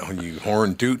 Damn, you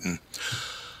horn tootin'.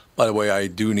 By the way, I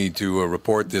do need to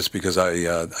report this because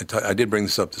I did bring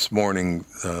this up this morning,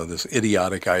 this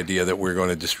idiotic idea that we're going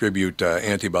to distribute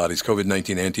antibodies,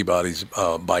 COVID-19 antibodies,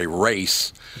 by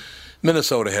race.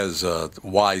 Minnesota has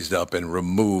wised up and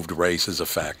removed race as a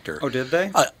factor. Oh, did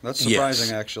they? That's surprising,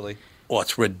 yes. Actually. Well,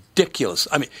 it's ridiculous.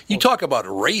 I mean, you talk about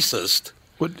racist.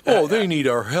 They need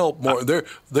our help more.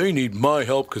 They need my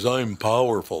help because I'm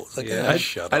powerful. It's like,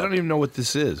 shut up. I don't even know what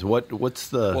this is. What's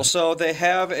the... Well, so they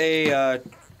have a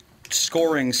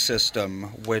scoring system,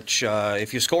 which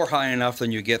if you score high enough,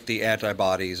 then you get the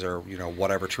antibodies or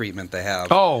whatever treatment they have.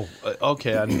 Oh,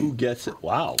 okay. And who gets it?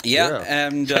 Wow. Yeah.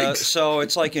 And so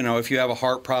it's like if you have a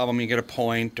heart problem, you get a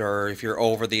point, or if you're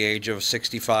over the age of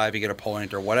 65, you get a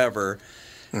point, or whatever.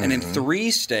 Mm-hmm. And in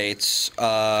 3 states,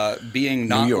 being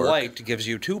not white gives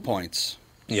you 2 points.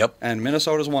 Yep. And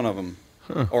Minnesota's one of them,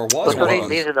 or was So one of them.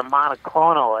 these are the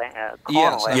monoclonal.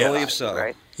 Yes, I antibodies, believe so.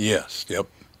 Right? Yes. Yep.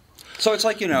 So it's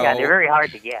like Yeah, they're very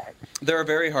hard to get. They're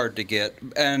very hard to get,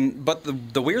 but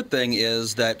the weird thing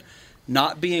is that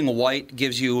not being white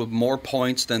gives you more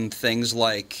points than things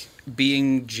like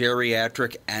being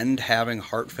geriatric and having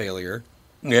heart failure.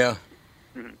 Yeah.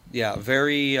 Yeah,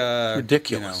 very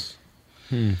ridiculous.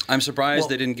 I'm surprised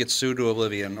they didn't get sued to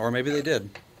oblivion, or maybe they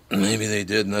did. Maybe they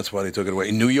did, and that's why they took it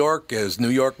away. New York,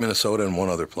 Minnesota, and one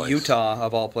other place. Utah,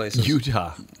 of all places.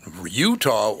 Utah.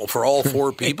 Utah for all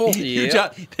four people. Utah,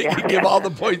 they can give all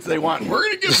the points they want. We're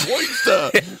going to give points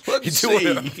to, let's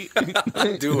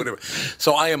see. Do whatever.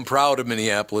 So I am proud of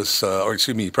Minneapolis,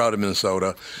 proud of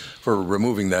Minnesota for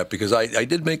removing that, because I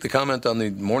did make the comment on the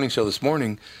morning show this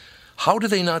morning. How do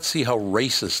they not see how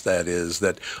racist that is?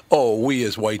 That, we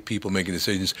as white people making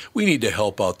decisions, we need to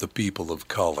help out the people of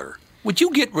color. Would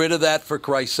you get rid of that, for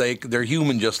Christ's sake? They're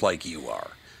human just like you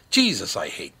are. Jesus, I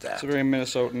hate that. It's a very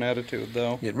Minnesotan attitude,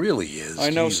 though. It really is. I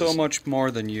know so much more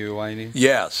than you, Einie.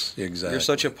 Yes, exactly. You're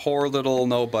such a poor little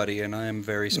nobody, and I am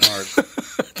very smart.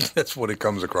 That's what it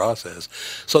comes across as.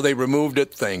 So they removed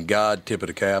it. Thank God. Tip of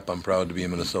the cap. I'm proud to be a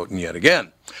Minnesotan yet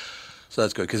again. So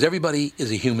that's good, because everybody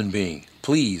is a human being.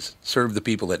 Please serve the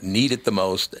people that need it the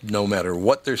most, no matter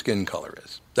what their skin color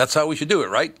is. That's how we should do it,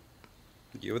 right?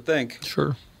 You would think.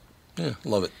 Sure. Yeah,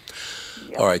 love it.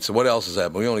 Yep. All right, so what else is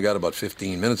happening? We only got about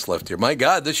 15 minutes left here. My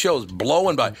God, this show's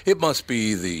blowing by. It must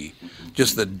be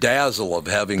just the dazzle of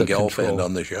having Gelfand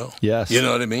on the show. Yes. You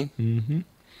know what I mean? Mm-hmm.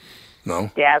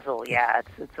 No? Dazzle, yeah.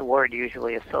 It's a word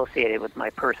usually associated with my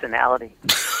personality.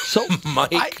 So,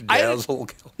 Mike Dazzle.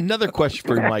 Another question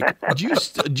for you, Mike. Do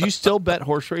you still bet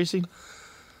horse racing?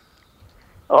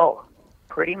 Oh,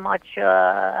 pretty much,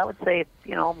 I would say,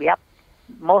 yep.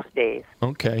 Most days.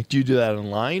 Okay. Do you do that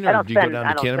online, or do you go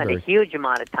down to Canterbury? I don't spend a huge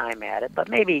amount of time at it, but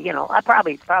maybe, I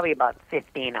probably about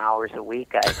 15 hours a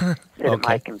week I sit at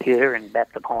my computer and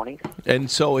bet the ponies. And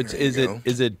so is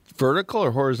it vertical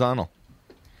or horizontal?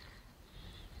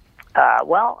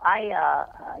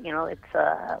 It's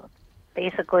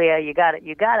basically you got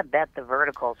to bet the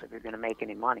verticals if you're going to make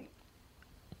any money.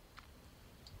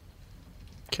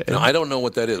 Okay. Now, I don't know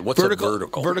what that is. What's a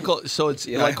vertical? Vertical. So it's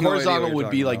like horizontal would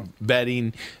be like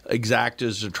betting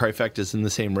exactas or trifectas in the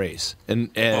same race, and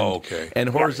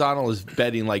horizontal is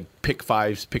betting like pick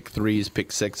fives, pick threes,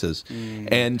 pick sixes,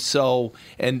 and so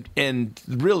and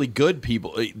really good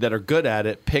people that are good at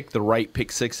it pick the right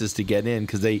pick sixes to get in,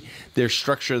 because their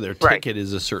structure, their ticket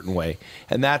is a certain way,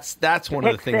 and that's one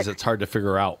of the things that's hard to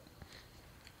figure out.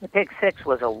 The pick six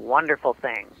was a wonderful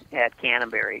thing at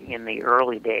Canterbury in the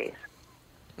early days.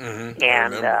 Mm-hmm.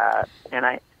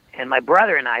 And my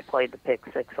brother and I played the pick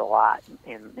six a lot,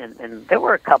 and there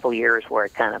were a couple years where I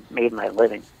kind of made my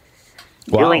living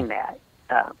doing that,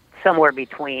 somewhere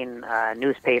between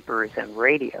newspapers and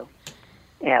radio.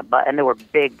 Yeah, and there were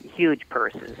huge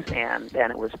purses, and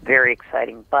it was very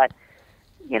exciting. But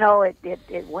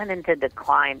it went into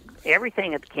decline.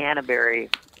 Everything at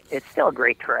Canterbury, it's still a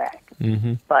great track,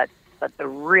 but the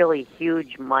really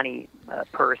huge money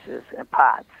purses and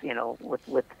pots,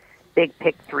 with big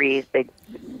pick threes,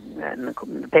 and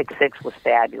the pick six was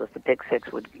fabulous. The pick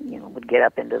six would get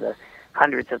up into the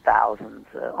hundreds of thousands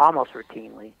almost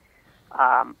routinely.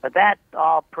 But that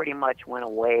all pretty much went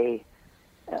away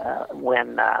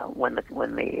when the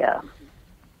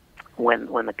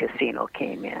casino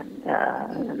came in,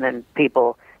 and then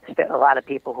a lot of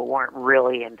people who weren't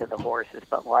really into the horses,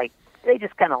 but they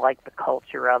just kind of liked the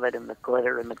culture of it and the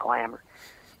glitter and the glamour.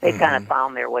 They kind of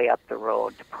found their way up the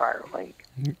road to Prior Lake.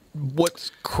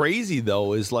 What's crazy,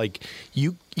 though, is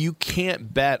you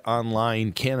can't bet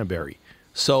online Canterbury.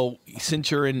 So since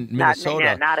you're in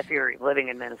Minnesota... Not if you're living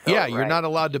in Minnesota. Yeah, you're not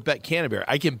allowed to bet Canterbury.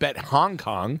 I can bet Hong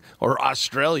Kong or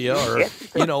Australia or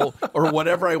or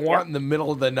whatever I want in the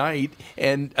middle of the night,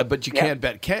 but you can't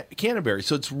bet Canterbury.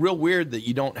 So it's real weird that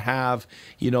you don't have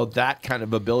that kind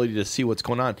of ability to see what's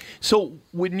going on. So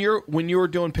when you were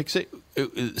doing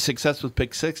success with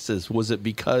pick sixes, was it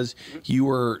because you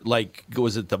were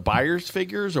was it the buyer's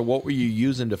figures, or what were you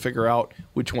using to figure out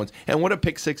which ones? And what a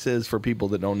pick six is, for people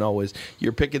that don't know, is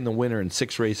you're picking the winner in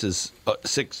six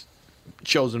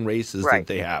chosen races that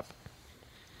they have.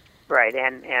 Right,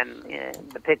 and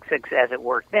the pick six, as it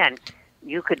worked then,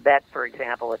 you could bet, for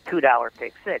example, a $2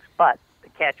 pick six, but the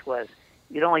catch was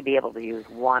you'd only be able to use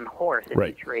one horse in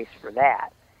each race for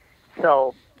that.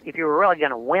 So if you were really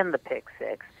going to win the pick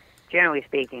six, generally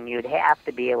speaking, you'd have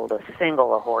to be able to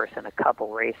single a horse in a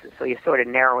couple races. So you sort of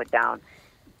narrow it down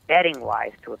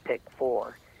betting-wise to a pick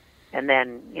four, and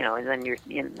then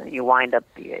you wind up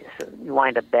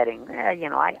betting.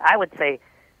 I would say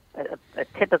a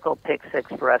typical pick six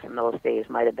for us in those days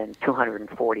might have been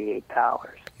 $248.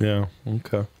 Yeah.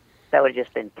 Okay. That would have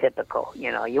just been typical.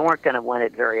 You weren't going to win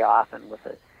it very often with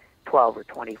a $12 or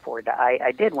 $24.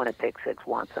 I did win a pick six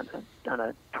once on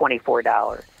a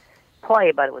 $24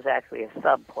 play, but it was actually a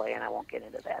sub play, and I won't get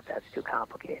into that. That's too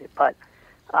complicated. But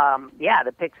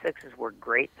the pick sixes were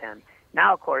great then.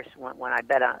 Now, of course, when I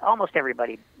bet on almost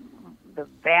everybody, the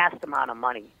vast amount of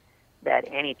money that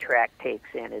any track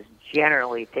takes in is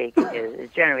generally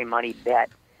money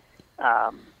bet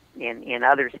in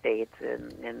other states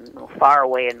and far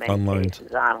away in many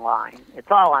cases online. It's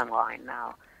all online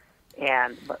now.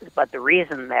 And but the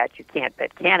reason that you can't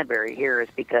bet Canterbury here is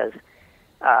because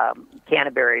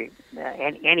Canterbury,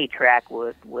 any track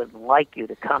would like you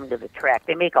to come to the track.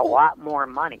 They make a lot more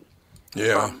money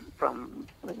from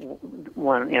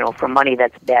money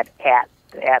that's bet at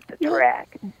the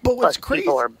track. But what's crazy,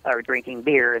 people are drinking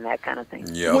beer and that kind of thing.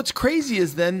 Yep. What's crazy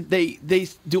is then they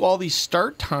do all these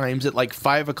start times at like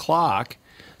 5:00,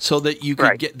 so that you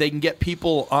could they can get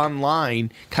people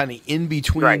online kind of in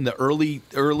between the early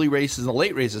races and the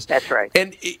late races. That's right.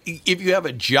 And if you have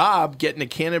a job, getting to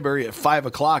Canterbury at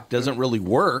 5:00 doesn't really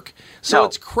work. So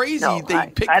it's crazy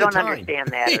they pick the time. I don't understand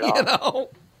that at all. You know?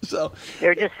 So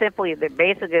they're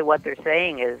basically what they're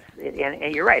saying is,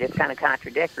 and you're right, it's kind of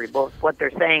contradictory. But what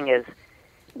they're saying is,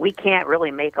 we can't really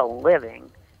make a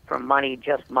living from money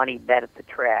bet at the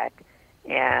track,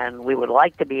 and we would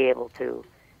like to be able to.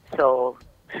 So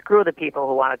screw the people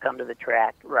who want to come to the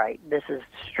track. Right? This is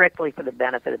strictly for the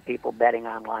benefit of people betting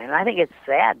online, and I think it's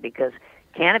sad because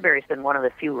Canterbury's been one of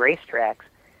the few racetracks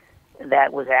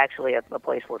that was actually a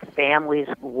place where families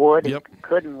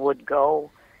could and would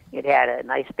go. It had a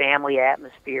nice family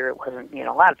atmosphere. It wasn't,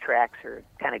 a lot of tracks are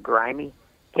kind of grimy.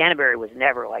 Canterbury was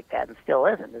never like that and still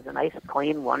isn't. It's a nice,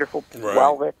 clean, wonderful,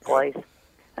 well-lit place.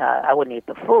 I wouldn't eat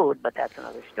the food, but that's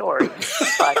another story.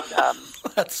 But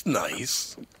that's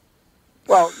nice.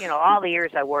 Well, all the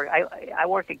years I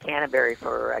worked at Canterbury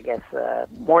for, I guess,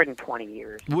 more than 20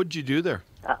 years. What'd you do there?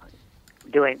 I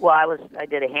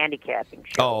did a handicapping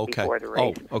show before the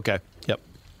races. Oh, okay. Yep.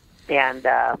 And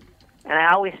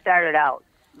I always started out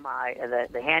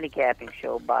the handicapping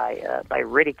show by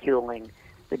ridiculing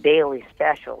the daily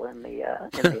special in the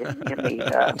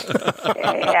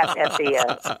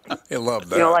I love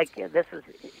that. This is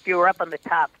if you were up on the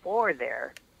top floor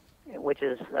there, which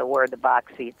is where the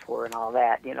box seats were and all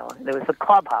that. There was the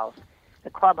clubhouse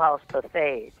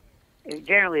buffet.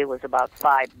 Generally, it was about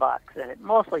 $5, and it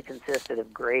mostly consisted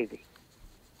of gravy.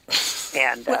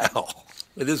 And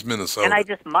it is Minnesota. And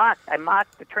I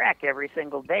mocked the track every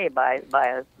single day by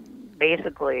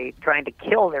basically trying to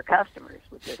kill their customers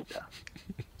with this stuff.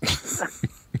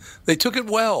 They took it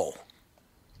well.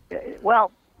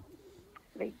 Well,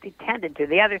 they tended to.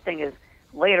 The other thing is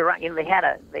later on, they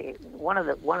had one of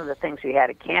the things we had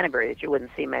at Canterbury that you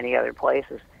wouldn't see many other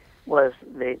places was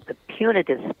the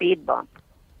punitive speed bump.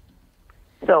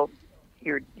 So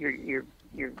you're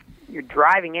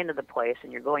driving into the place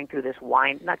and you're going through this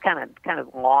kind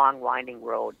of long winding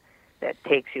road that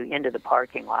takes you into the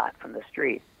parking lot from the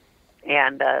street,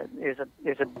 and there's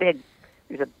a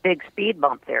big speed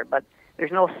bump there, but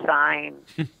there's no sign.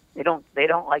 They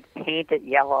don't like paint it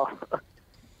yellow.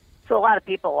 So a lot of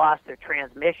people lost their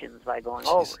transmissions by going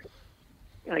over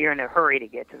it. You're in a hurry to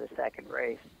get to the second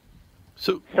race.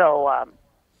 So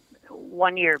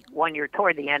one year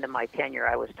toward the end of my tenure,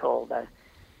 I was told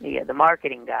the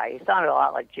marketing guy, he sounded a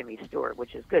lot like Jimmy Stewart,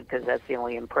 which is good because that's the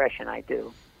only impression I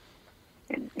do.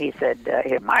 And he said,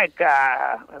 "Hey, Mike,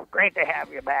 great to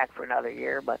have you back for another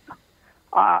year, but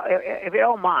if you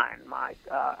don't mind, Mike,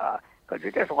 could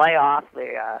you just lay off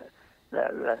the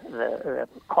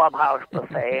clubhouse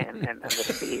buffet and the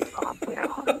speed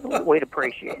bump? We'd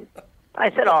appreciate it." I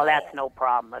said, "Oh, that's no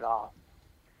problem at all."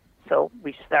 So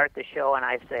we start the show, and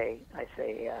I say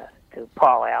to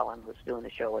Paul Allen, who's doing the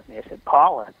show with me, I said,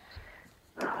 "Paul,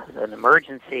 there's an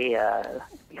emergency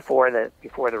before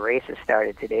the races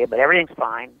started today, but everything's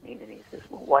fine." And he says,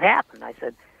 "Well, what happened?" I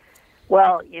said,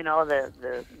 "Well,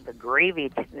 the gravy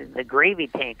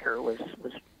tanker was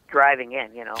driving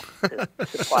in, to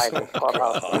supply the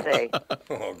clubhouse buffet,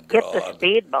 hit the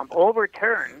speed bump,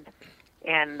 overturned,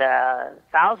 and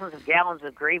thousands of gallons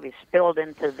of gravy spilled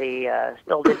into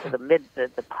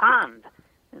the pond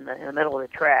in the middle of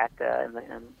the track.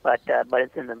 But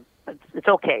it's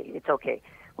okay. It's okay.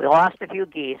 We lost a few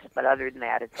geese, but other than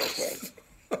that, it's okay."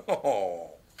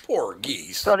 Oh, poor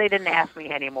geese. So they didn't ask me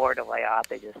anymore to lay off.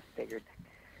 They just figured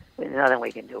there's nothing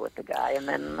we can do with the guy, and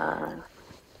then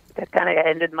that kind of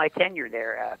ended my tenure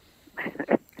there.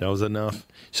 That was enough.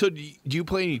 So do you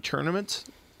play any tournaments?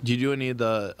 Do you do any of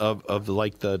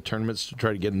the tournaments to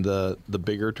try to get into the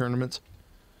bigger tournaments?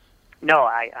 No,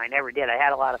 I never did. I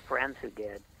had a lot of friends who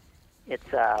did.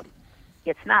 It's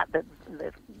not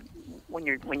when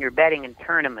you're betting in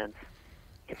tournaments,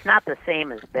 it's not the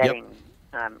same as betting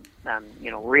on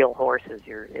real horses.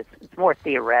 It's more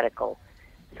theoretical.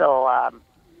 So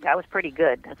I was pretty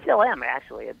good. I still am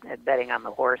actually at betting on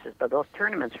the horses, but those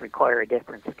tournaments require a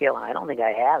different skill, and I don't think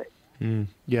I have it.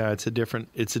 Yeah, it's a different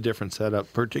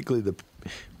setup, particularly the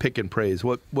pick and praise.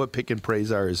 What pick and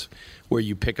praise are is where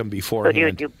you pick them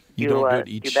beforehand. So You don't do it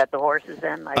each. Do you bet the horses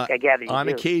then? I gather you on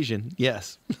do. occasion,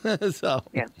 yes. So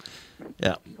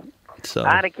yeah. So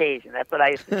on occasion, that's what I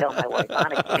used to tell my wife.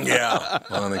 On occasion. Yeah,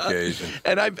 on occasion.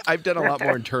 And I've done a lot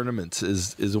more in tournaments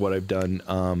is what I've done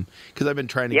because I've been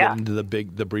trying to get into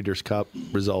the Breeders' Cup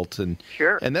results and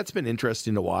that's been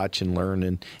interesting to watch and learn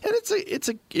and it's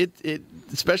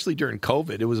especially during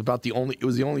COVID it was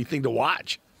the only thing to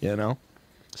watch, you know.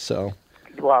 So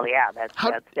well, yeah, that's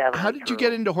definitely how did you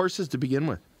get into horses to begin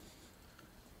with?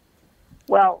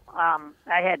 Well,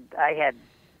 I had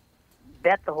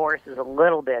bet the horses a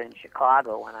little bit in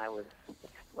Chicago when I was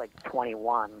like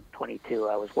 21, 22.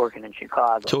 I was working in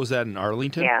Chicago. So was that in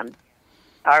Arlington? And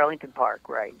Arlington Park,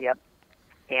 right? Yep.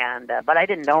 And but I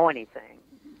didn't know anything,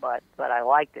 but I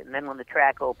liked it. And then when the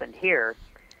track opened here,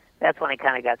 that's when I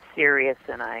kind of got serious,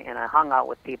 and I hung out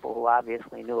with people who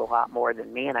obviously knew a lot more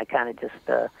than me, and I kind of just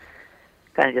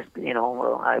you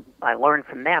know, I learned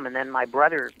from them. And then my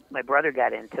brother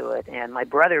got into it, and my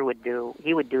brother would do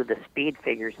the speed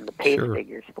figures and the pace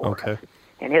figures for us.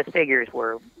 And his figures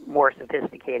were more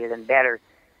sophisticated and better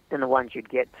than the ones you'd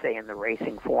get, say, in the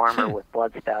racing form or with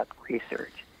bloodstock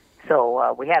research.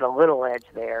 So we had a little edge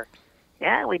there.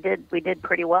 Yeah, we did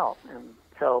pretty well. And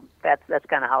so that's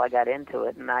kind of how I got into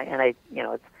it. And I you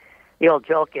know, it's the old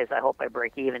joke is I hope I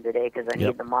break even today because I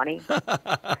need the money. But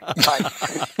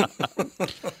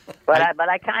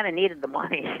I kind of needed the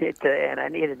money, and I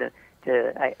needed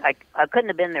to. I couldn't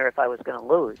have been there if I was going to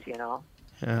lose, you know.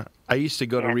 Yeah, I used to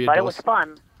go to Rio. But it was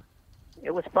fun.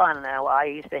 It was fun, and I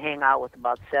used to hang out with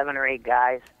about 7 or 8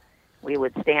 guys. We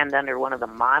would stand under one of the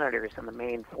monitors on the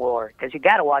main floor because you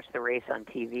got to watch the race on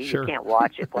TV. Sure. You can't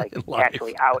watch it like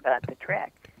actually out at the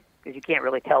track because you can't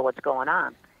really tell what's going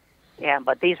on.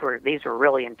 But these were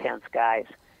really intense guys,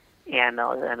 and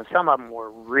some of them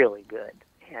were really good,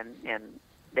 and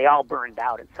they all burned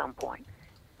out at some point.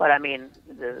 But I mean,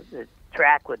 the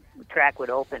track would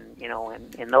open, you know,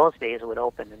 in those days it would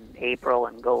open in April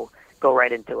and go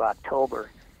right into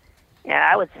October. And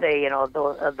I would say, you know,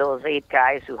 of those 8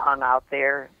 guys who hung out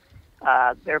there,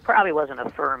 there probably wasn't a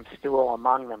firm stool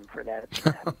among them for that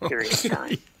period of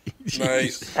time.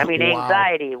 Nice. I mean,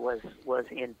 anxiety was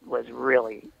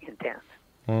really intense.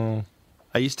 Oh,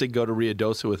 I used to go to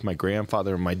Ruidoso with my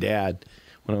grandfather and my dad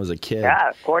when I was a kid.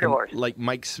 Yeah, quarter horse. Like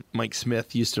Mike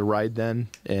Smith used to ride then,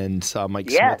 and saw Mike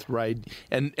Smith ride.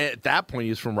 And at that point, he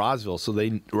was from Roswell, so they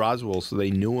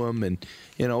knew him, and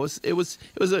you know, it was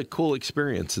a cool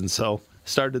experience. And so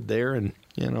started there, and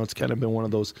you know, it's kind of been one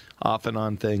of those off and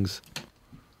on things.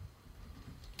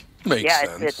 Makes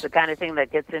sense. It's the kind of thing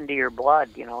that gets into your blood,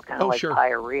 you know, kind of like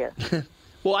diarrhea.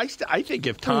 Well, I think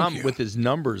if Tom, with his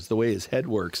numbers, the way his head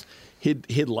works,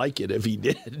 he'd like it if he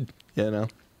did, you know.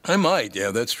 I might,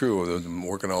 yeah, that's true. I'm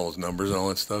working all those numbers and all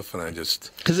that stuff, and I just...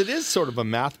 Because it is sort of a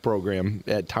math program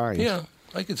at times. Yeah,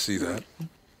 I could see that.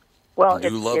 Well, I do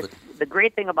love it. The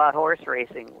great thing about horse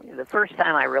racing, the first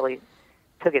time I really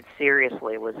took it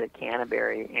seriously was at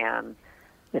Canterbury, and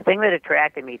the thing that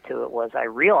attracted me to it was I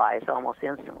realized almost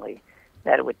instantly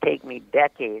that it would take me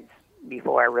decades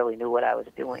before I really knew what I was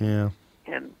doing. Yeah.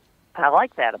 And I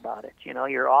like that about it. You know,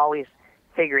 you're always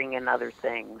figuring in other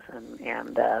things,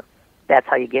 and that's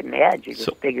how you get an edge. You're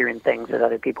just figuring things that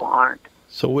other people aren't.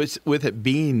 So with it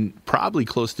being probably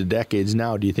close to decades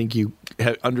now, do you think you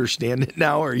understand it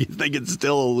now, or you think it's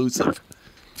still elusive?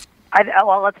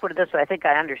 Well, let's put it this way. I think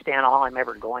I understand all I'm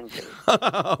ever going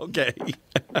to. Okay.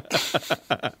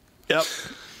 Yep.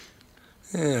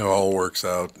 Yeah, it all works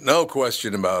out. No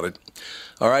question about it.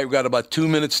 All right, we've got about 2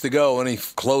 minutes to go. Any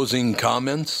closing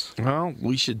comments? Well,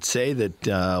 we should say that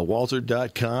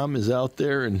Walser.com is out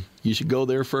there, and you should go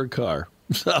there for a car.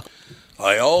 So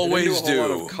I always do. A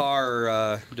lot of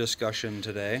car discussion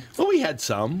today. Well, we had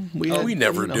some. We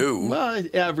never do. Well,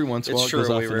 every once in a while it goes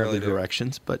off in other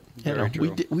directions, but you know,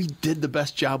 we did the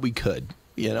best job we could.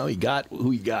 You know, he got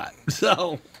who he got.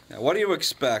 So, what do you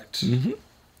expect? Mm-hmm.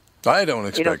 I don't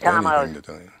expect anything to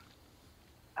tell you.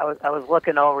 I was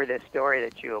looking over this story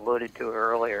that you alluded to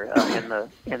earlier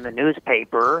in the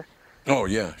newspaper. Oh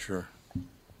yeah, sure.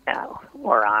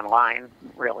 Or online,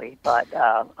 really, but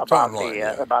about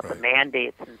the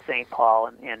mandates in St.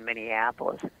 Paul and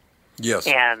Minneapolis. Yes.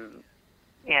 And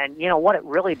you know what it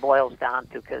really boils down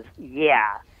to, because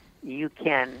you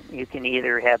can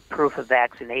either have proof of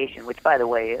vaccination, which by the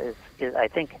way is I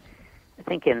think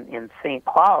in St.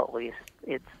 Paul at least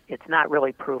it's not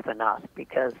really proof enough,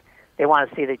 because they want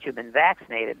to see that you've been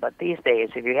vaccinated. But these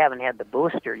days, if you haven't had the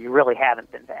booster, you really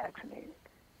haven't been vaccinated.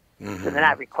 Mm-hmm. So they're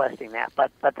not requesting that.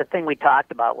 But the thing we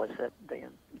talked about was that the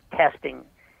testing,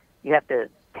 you have to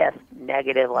test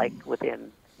negative like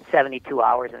within 72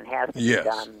 hours and it has to be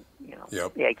done. Yeah,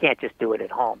 you can't just do it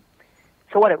at home.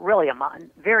 So what it really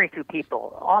very few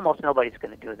people, almost nobody's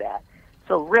going to do that.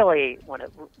 So really, what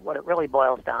it really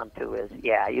boils down to is,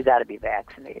 you got to be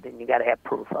vaccinated and you got to have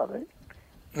proof of it.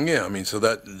 Yeah, I mean, so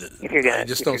that if you're going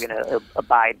to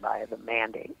abide by the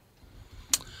mandate.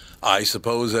 I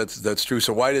suppose that's true.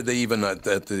 So why did they even at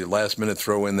the last minute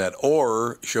throw in that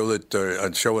or show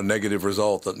a negative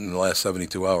result in the last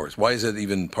 72 hours? Why is it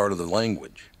even part of the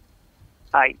language?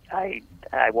 I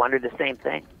wondered the same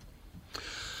thing.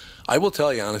 I will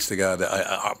tell you, honest to God,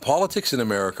 politics in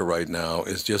America right now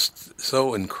is just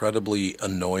so incredibly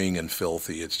annoying and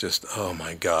filthy. It's just, oh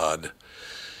my God.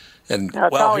 And no,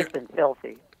 it's always been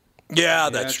filthy. Yeah,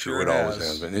 that's true. It always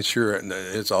has been.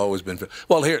 It's always been.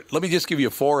 Well, here, let me just give you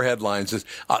 4 headlines.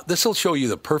 This will show you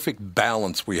the perfect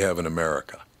balance we have in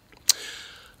America.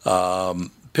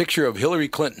 Picture of Hillary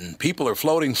Clinton. People are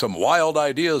floating some wild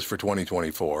ideas for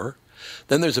 2024.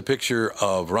 Then there's a picture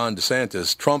of Ron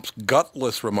DeSantis. Trump's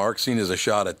gutless remarks seen as a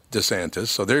shot at DeSantis.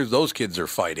 So those kids are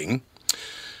fighting.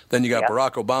 Then you got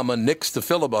Barack Obama nixed the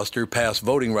filibuster, passed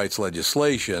voting rights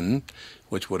legislation,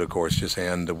 which would, of course, just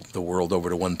hand the world over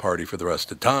to one party for the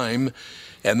rest of time.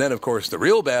 And then, of course, the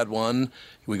real bad one,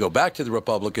 we go back to the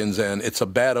Republicans, and it's a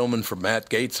bad omen for Matt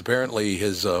Gaetz. Apparently,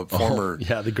 his former...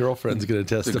 the girlfand's going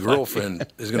to testify. The girlfriend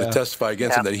is going to testify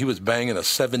against him that he was banging a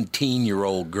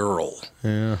 17-year-old girl.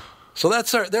 Yeah. So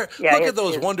that's look at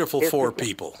those wonderful 4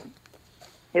 people.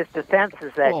 His defense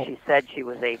is that she said she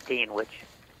was 18, which,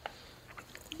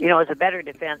 is a better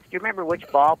defense. Do you remember which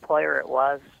ball player it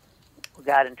was who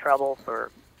got in trouble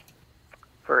for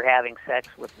having sex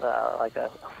with like a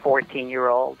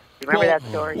 14-year-old? Do you remember that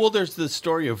story? Well, there's the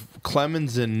story of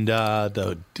Clemens and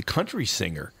the country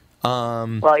singer.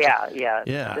 Well,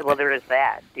 yeah. Well, there is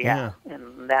that. Yeah.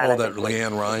 And that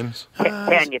LeAnn Rimes?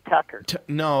 Tanya Tucker.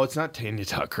 No, it's not Tanya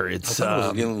Tucker. It's it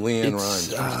was LeAnn Rimes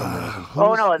for some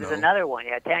reason. There's another one.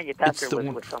 Yeah, Tanya Tucker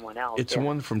was with someone else. It's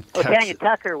one from Texas. Tanya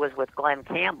Tucker was with Glenn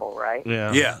Campbell, right?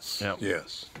 Yeah. Yes. Yep.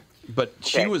 Yes. But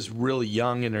she was really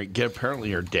young, and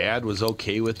apparently her dad was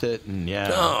okay with it. And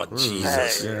oh,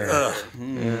 Jesus.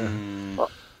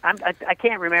 Well, I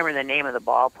can't remember the name of the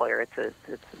ball player. It's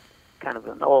kind of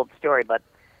an old story, but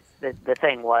the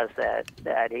thing was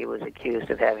that he was accused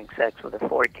of having sex with a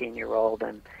 14-year-old,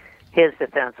 and his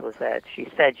defense was that she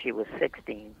said she was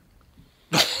 16.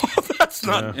 That's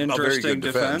not interesting a very good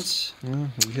defense. I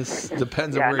guess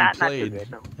depends on where he played.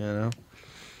 Good,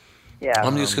 Yeah.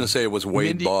 I'm just going to say it was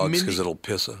Wade Boggs because it'll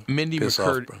piss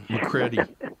McCurdy.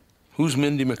 Who's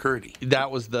Mindy McCurdy?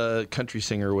 That was the country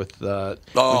singer with when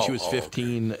she was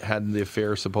 15, had the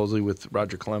affair supposedly with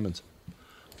Roger Clemens.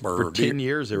 For 10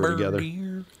 years they were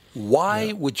together.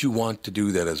 Why would you want to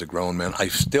do that as a grown man?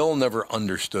 I've still never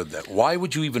understood that. Why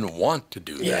would you even want to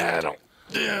do that?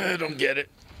 I don't get it.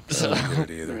 I don't get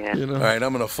it either. Yeah. All right,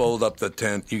 I'm going to fold up the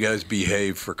tent. You guys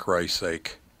behave, for Christ's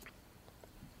sake.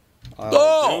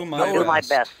 I'll do my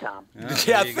best, Tom.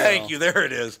 Yeah, thank you. There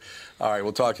it is. All right,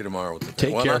 we'll talk to you tomorrow.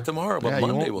 Take care. Not tomorrow, but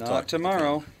Monday we'll talk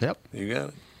tomorrow. Yep. You got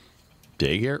it.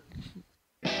 Take care.